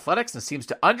college athletics and seems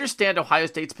to understand Ohio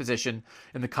State's position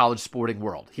in the college sporting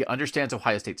world. He understands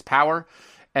Ohio State's power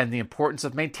and the importance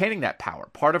of maintaining that power.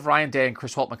 Part of Ryan Day and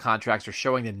Chris Holtmann contracts are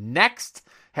showing the next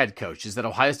head coach is that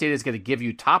Ohio State is going to give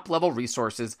you top-level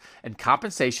resources and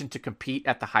compensation to compete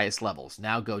at the highest levels.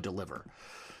 Now go deliver.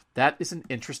 That is an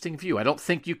interesting view. I don't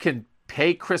think you can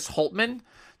pay Chris Holtmann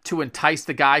to entice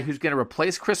the guy who's going to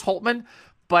replace Chris Holtmann,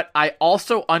 but I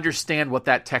also understand what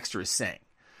that texter is saying.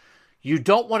 You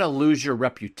don't want to lose your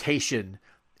reputation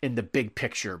in the big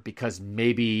picture because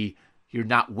maybe you're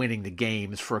not winning the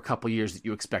games for a couple years that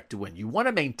you expect to win. You want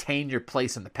to maintain your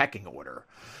place in the pecking order.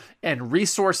 And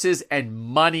resources and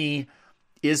money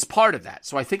is part of that.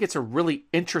 So I think it's a really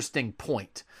interesting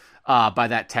point by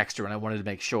that texter, and I wanted to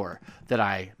make sure that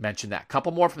I mentioned that.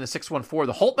 Couple more from the 614.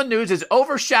 The Holtmann news is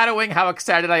overshadowing how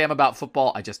excited I am about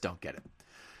football. I just don't get it.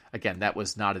 Again, that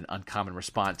was not an uncommon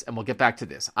response, and we'll get back to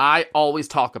this. I always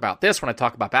talk about this when I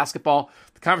talk about basketball.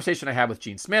 The conversation I had with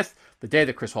Gene Smith the day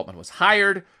that Chris Holtmann was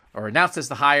hired or announced as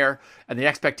the hire, and the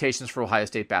expectations for Ohio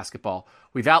State basketball.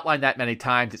 We've outlined that many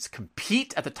times. It's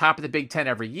compete at the top of the Big Ten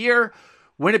every year,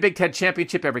 win a Big Ten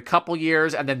championship every couple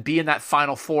years, and then be in that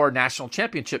Final Four national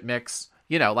championship mix,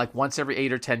 like once every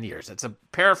 8 or 10 years. It's a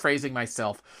paraphrasing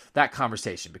myself, that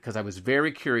conversation, because I was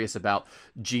very curious about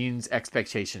Gene's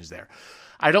expectations there.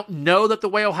 I don't know that the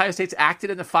way Ohio State's acted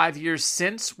in the 5 years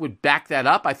since would back that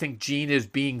up. I think Gene is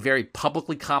being very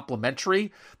publicly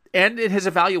complimentary. And in his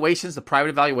evaluations, the private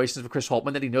evaluations of Chris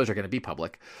Holtmann that he knows are going to be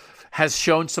public, has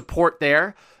shown support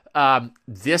there.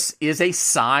 This is a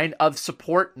sign of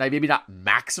support. Now, maybe not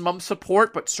maximum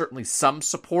support, but certainly some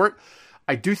support.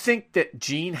 I do think that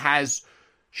Gene has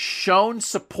shown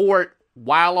support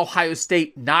while Ohio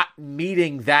State not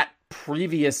meeting that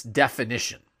previous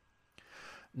definition.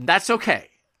 That's okay.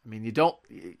 I mean,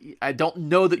 I don't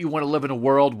know that you want to live in a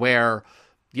world where,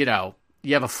 you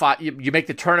have you make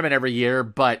the tournament every year,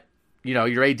 but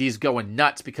your AD's going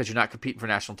nuts because you're not competing for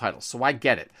national titles. So I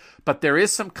get it. But there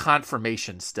is some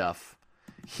confirmation stuff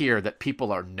here that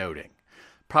people are noting.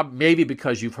 Maybe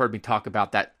because you've heard me talk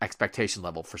about that expectation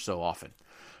level for so often.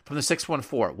 From the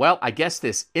 614, well, I guess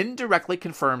this indirectly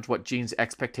confirms what Gene's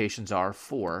expectations are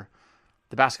for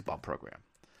the basketball program.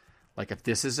 Like, if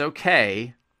this is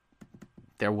okay,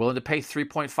 they're willing to pay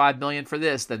 $3.5 million for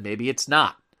this, then maybe it's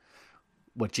not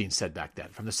what Gene said back then.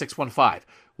 From the 615,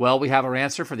 well, we have our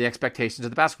answer for the expectations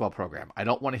of the basketball program. I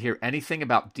don't want to hear anything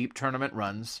about deep tournament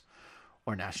runs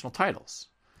or national titles.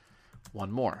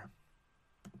 One more.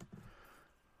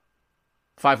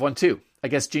 512, I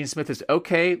guess Gene Smith is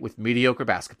okay with mediocre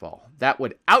basketball. That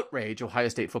would outrage Ohio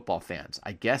State football fans.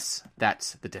 I guess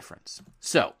that's the difference.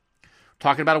 So,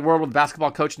 talking about a world where the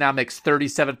basketball coach now makes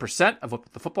 37% of what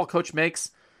the football coach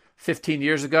makes. 15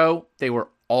 years ago, they were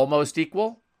almost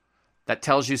equal. That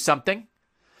tells you something.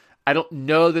 I don't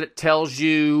know that it tells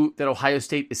you that Ohio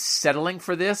State is settling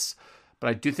for this, but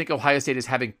I do think Ohio State is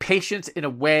having patience in a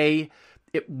way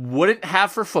it wouldn't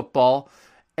have for football,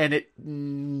 and it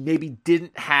maybe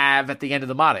didn't have at the end of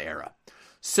the Mata era.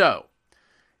 So,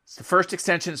 it's the first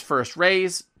extension's first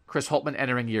raise. Chris Holtmann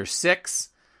entering year 6.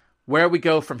 Where we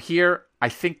go from here, I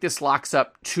think this locks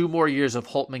up 2 more years of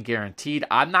Holtmann guaranteed.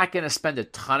 I'm not going to spend a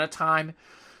ton of time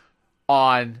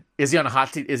on, is he on a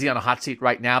hot seat? Is he on a hot seat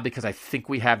right now? Because I think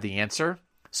we have the answer.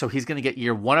 So he's going to get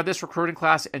year 1 of this recruiting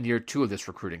class and year 2 of this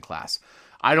recruiting class.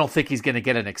 I don't think he's going to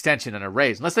get an extension and a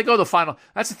raise unless they go to the final.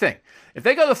 That's the thing. If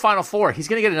they go to the Final Four, he's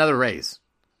going to get another raise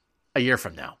a year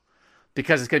from now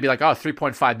because it's going to be like, oh,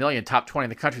 $3.5 million, top 20 in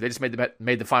the country. They just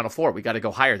made the Final Four. We got to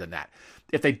go higher than that.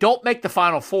 If they don't make the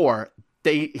Final Four,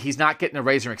 he's not getting a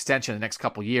raise or extension in the next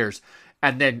couple years.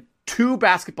 And then 2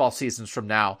 basketball seasons from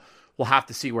now, we'll have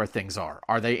to see where things are.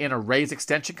 Are they in a raise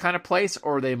extension kind of place,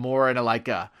 or are they more in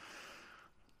a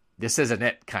this isn't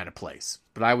it kind of place?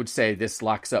 But I would say this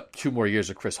locks up 2 more years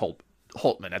of Chris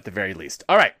Holtmann at the very least.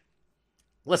 All right.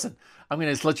 Listen, I'm going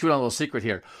to just let you in on a little secret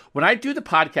here. When I do the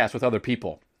podcast with other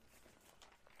people,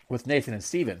 with Nathan and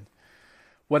Steven,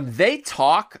 when they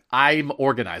talk, I'm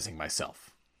organizing myself.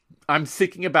 I'm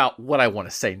thinking about what I want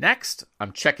to say next.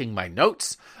 I'm checking my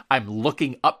notes. I'm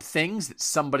looking up things that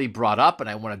somebody brought up and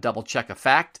I want to double check a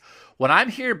fact. When I'm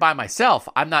here by myself,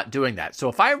 I'm not doing that. So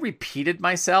if I repeated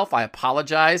myself, I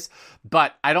apologize,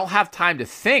 but I don't have time to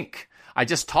think. I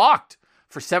just talked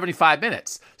for 75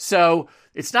 minutes. So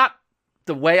it's not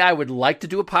the way I would like to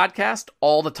do a podcast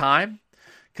all the time.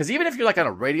 Because even if you're like on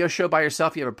a radio show by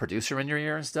yourself, you have a producer in your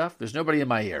ear and stuff. There's nobody in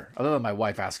my ear other than my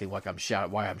wife asking why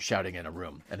I'm shouting in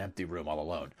an empty room all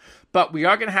alone. But we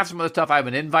are going to have some other stuff. I have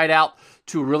an invite out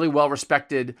to a really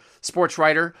well-respected sports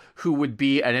writer who would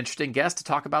be an interesting guest to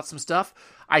talk about some stuff.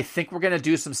 I think we're going to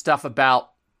do some stuff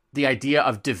about the idea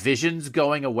of divisions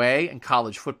going away in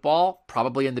college football,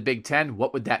 probably in the Big Ten.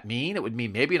 What would that mean? It would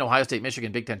mean maybe an Ohio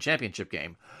State-Michigan Big Ten championship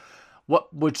game.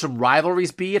 What would some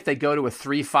rivalries be if they go to a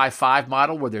 3-5-5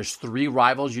 model where there's 3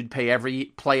 rivals you'd play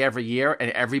every year,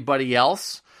 and everybody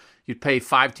else you'd pay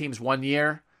 5 teams 1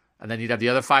 year, and then you'd have the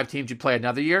other 5 teams you'd play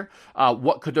another year?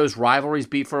 What could those rivalries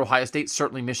be for Ohio State?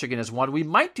 Certainly Michigan is one. We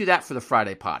might do that for the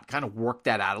Friday pod, kind of work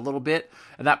that out a little bit,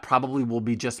 and that probably will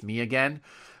be just me again.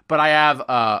 But I have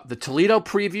the Toledo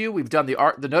preview. We've done the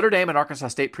Notre Dame and Arkansas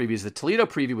State previews. The Toledo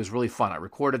preview was really fun. I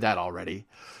recorded that already.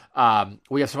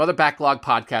 We have some other backlog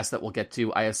podcasts that we'll get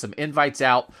to. I have some invites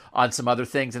out on some other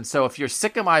things. And so if you're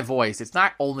sick of my voice, it's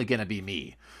not only going to be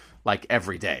me like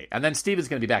every day. And then Steven's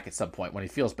going to be back at some point when he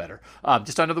feels better,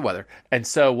 just under the weather. And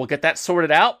so we'll get that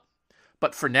sorted out.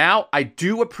 But for now, I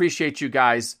do appreciate you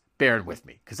guys bearing with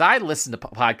me because I listen to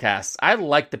podcasts. I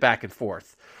like the back and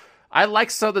forth. I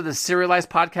like some of the serialized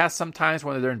podcasts sometimes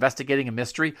when they're investigating a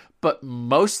mystery, but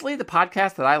mostly the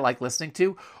podcasts that I like listening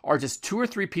to are just 2 or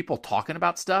 3 people talking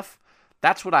about stuff.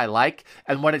 That's what I like.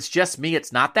 And when it's just me,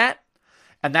 it's not that.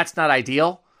 And that's not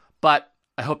ideal, but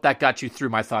I hope that got you through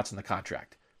my thoughts on the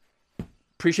contract.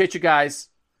 Appreciate you guys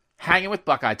hanging with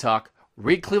Buckeye Talk.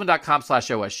 Read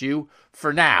cleveland.com/OSU.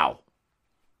 For now,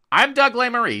 I'm Doug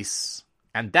Lesmerises,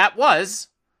 and that was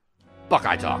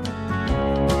Buckeye Talk.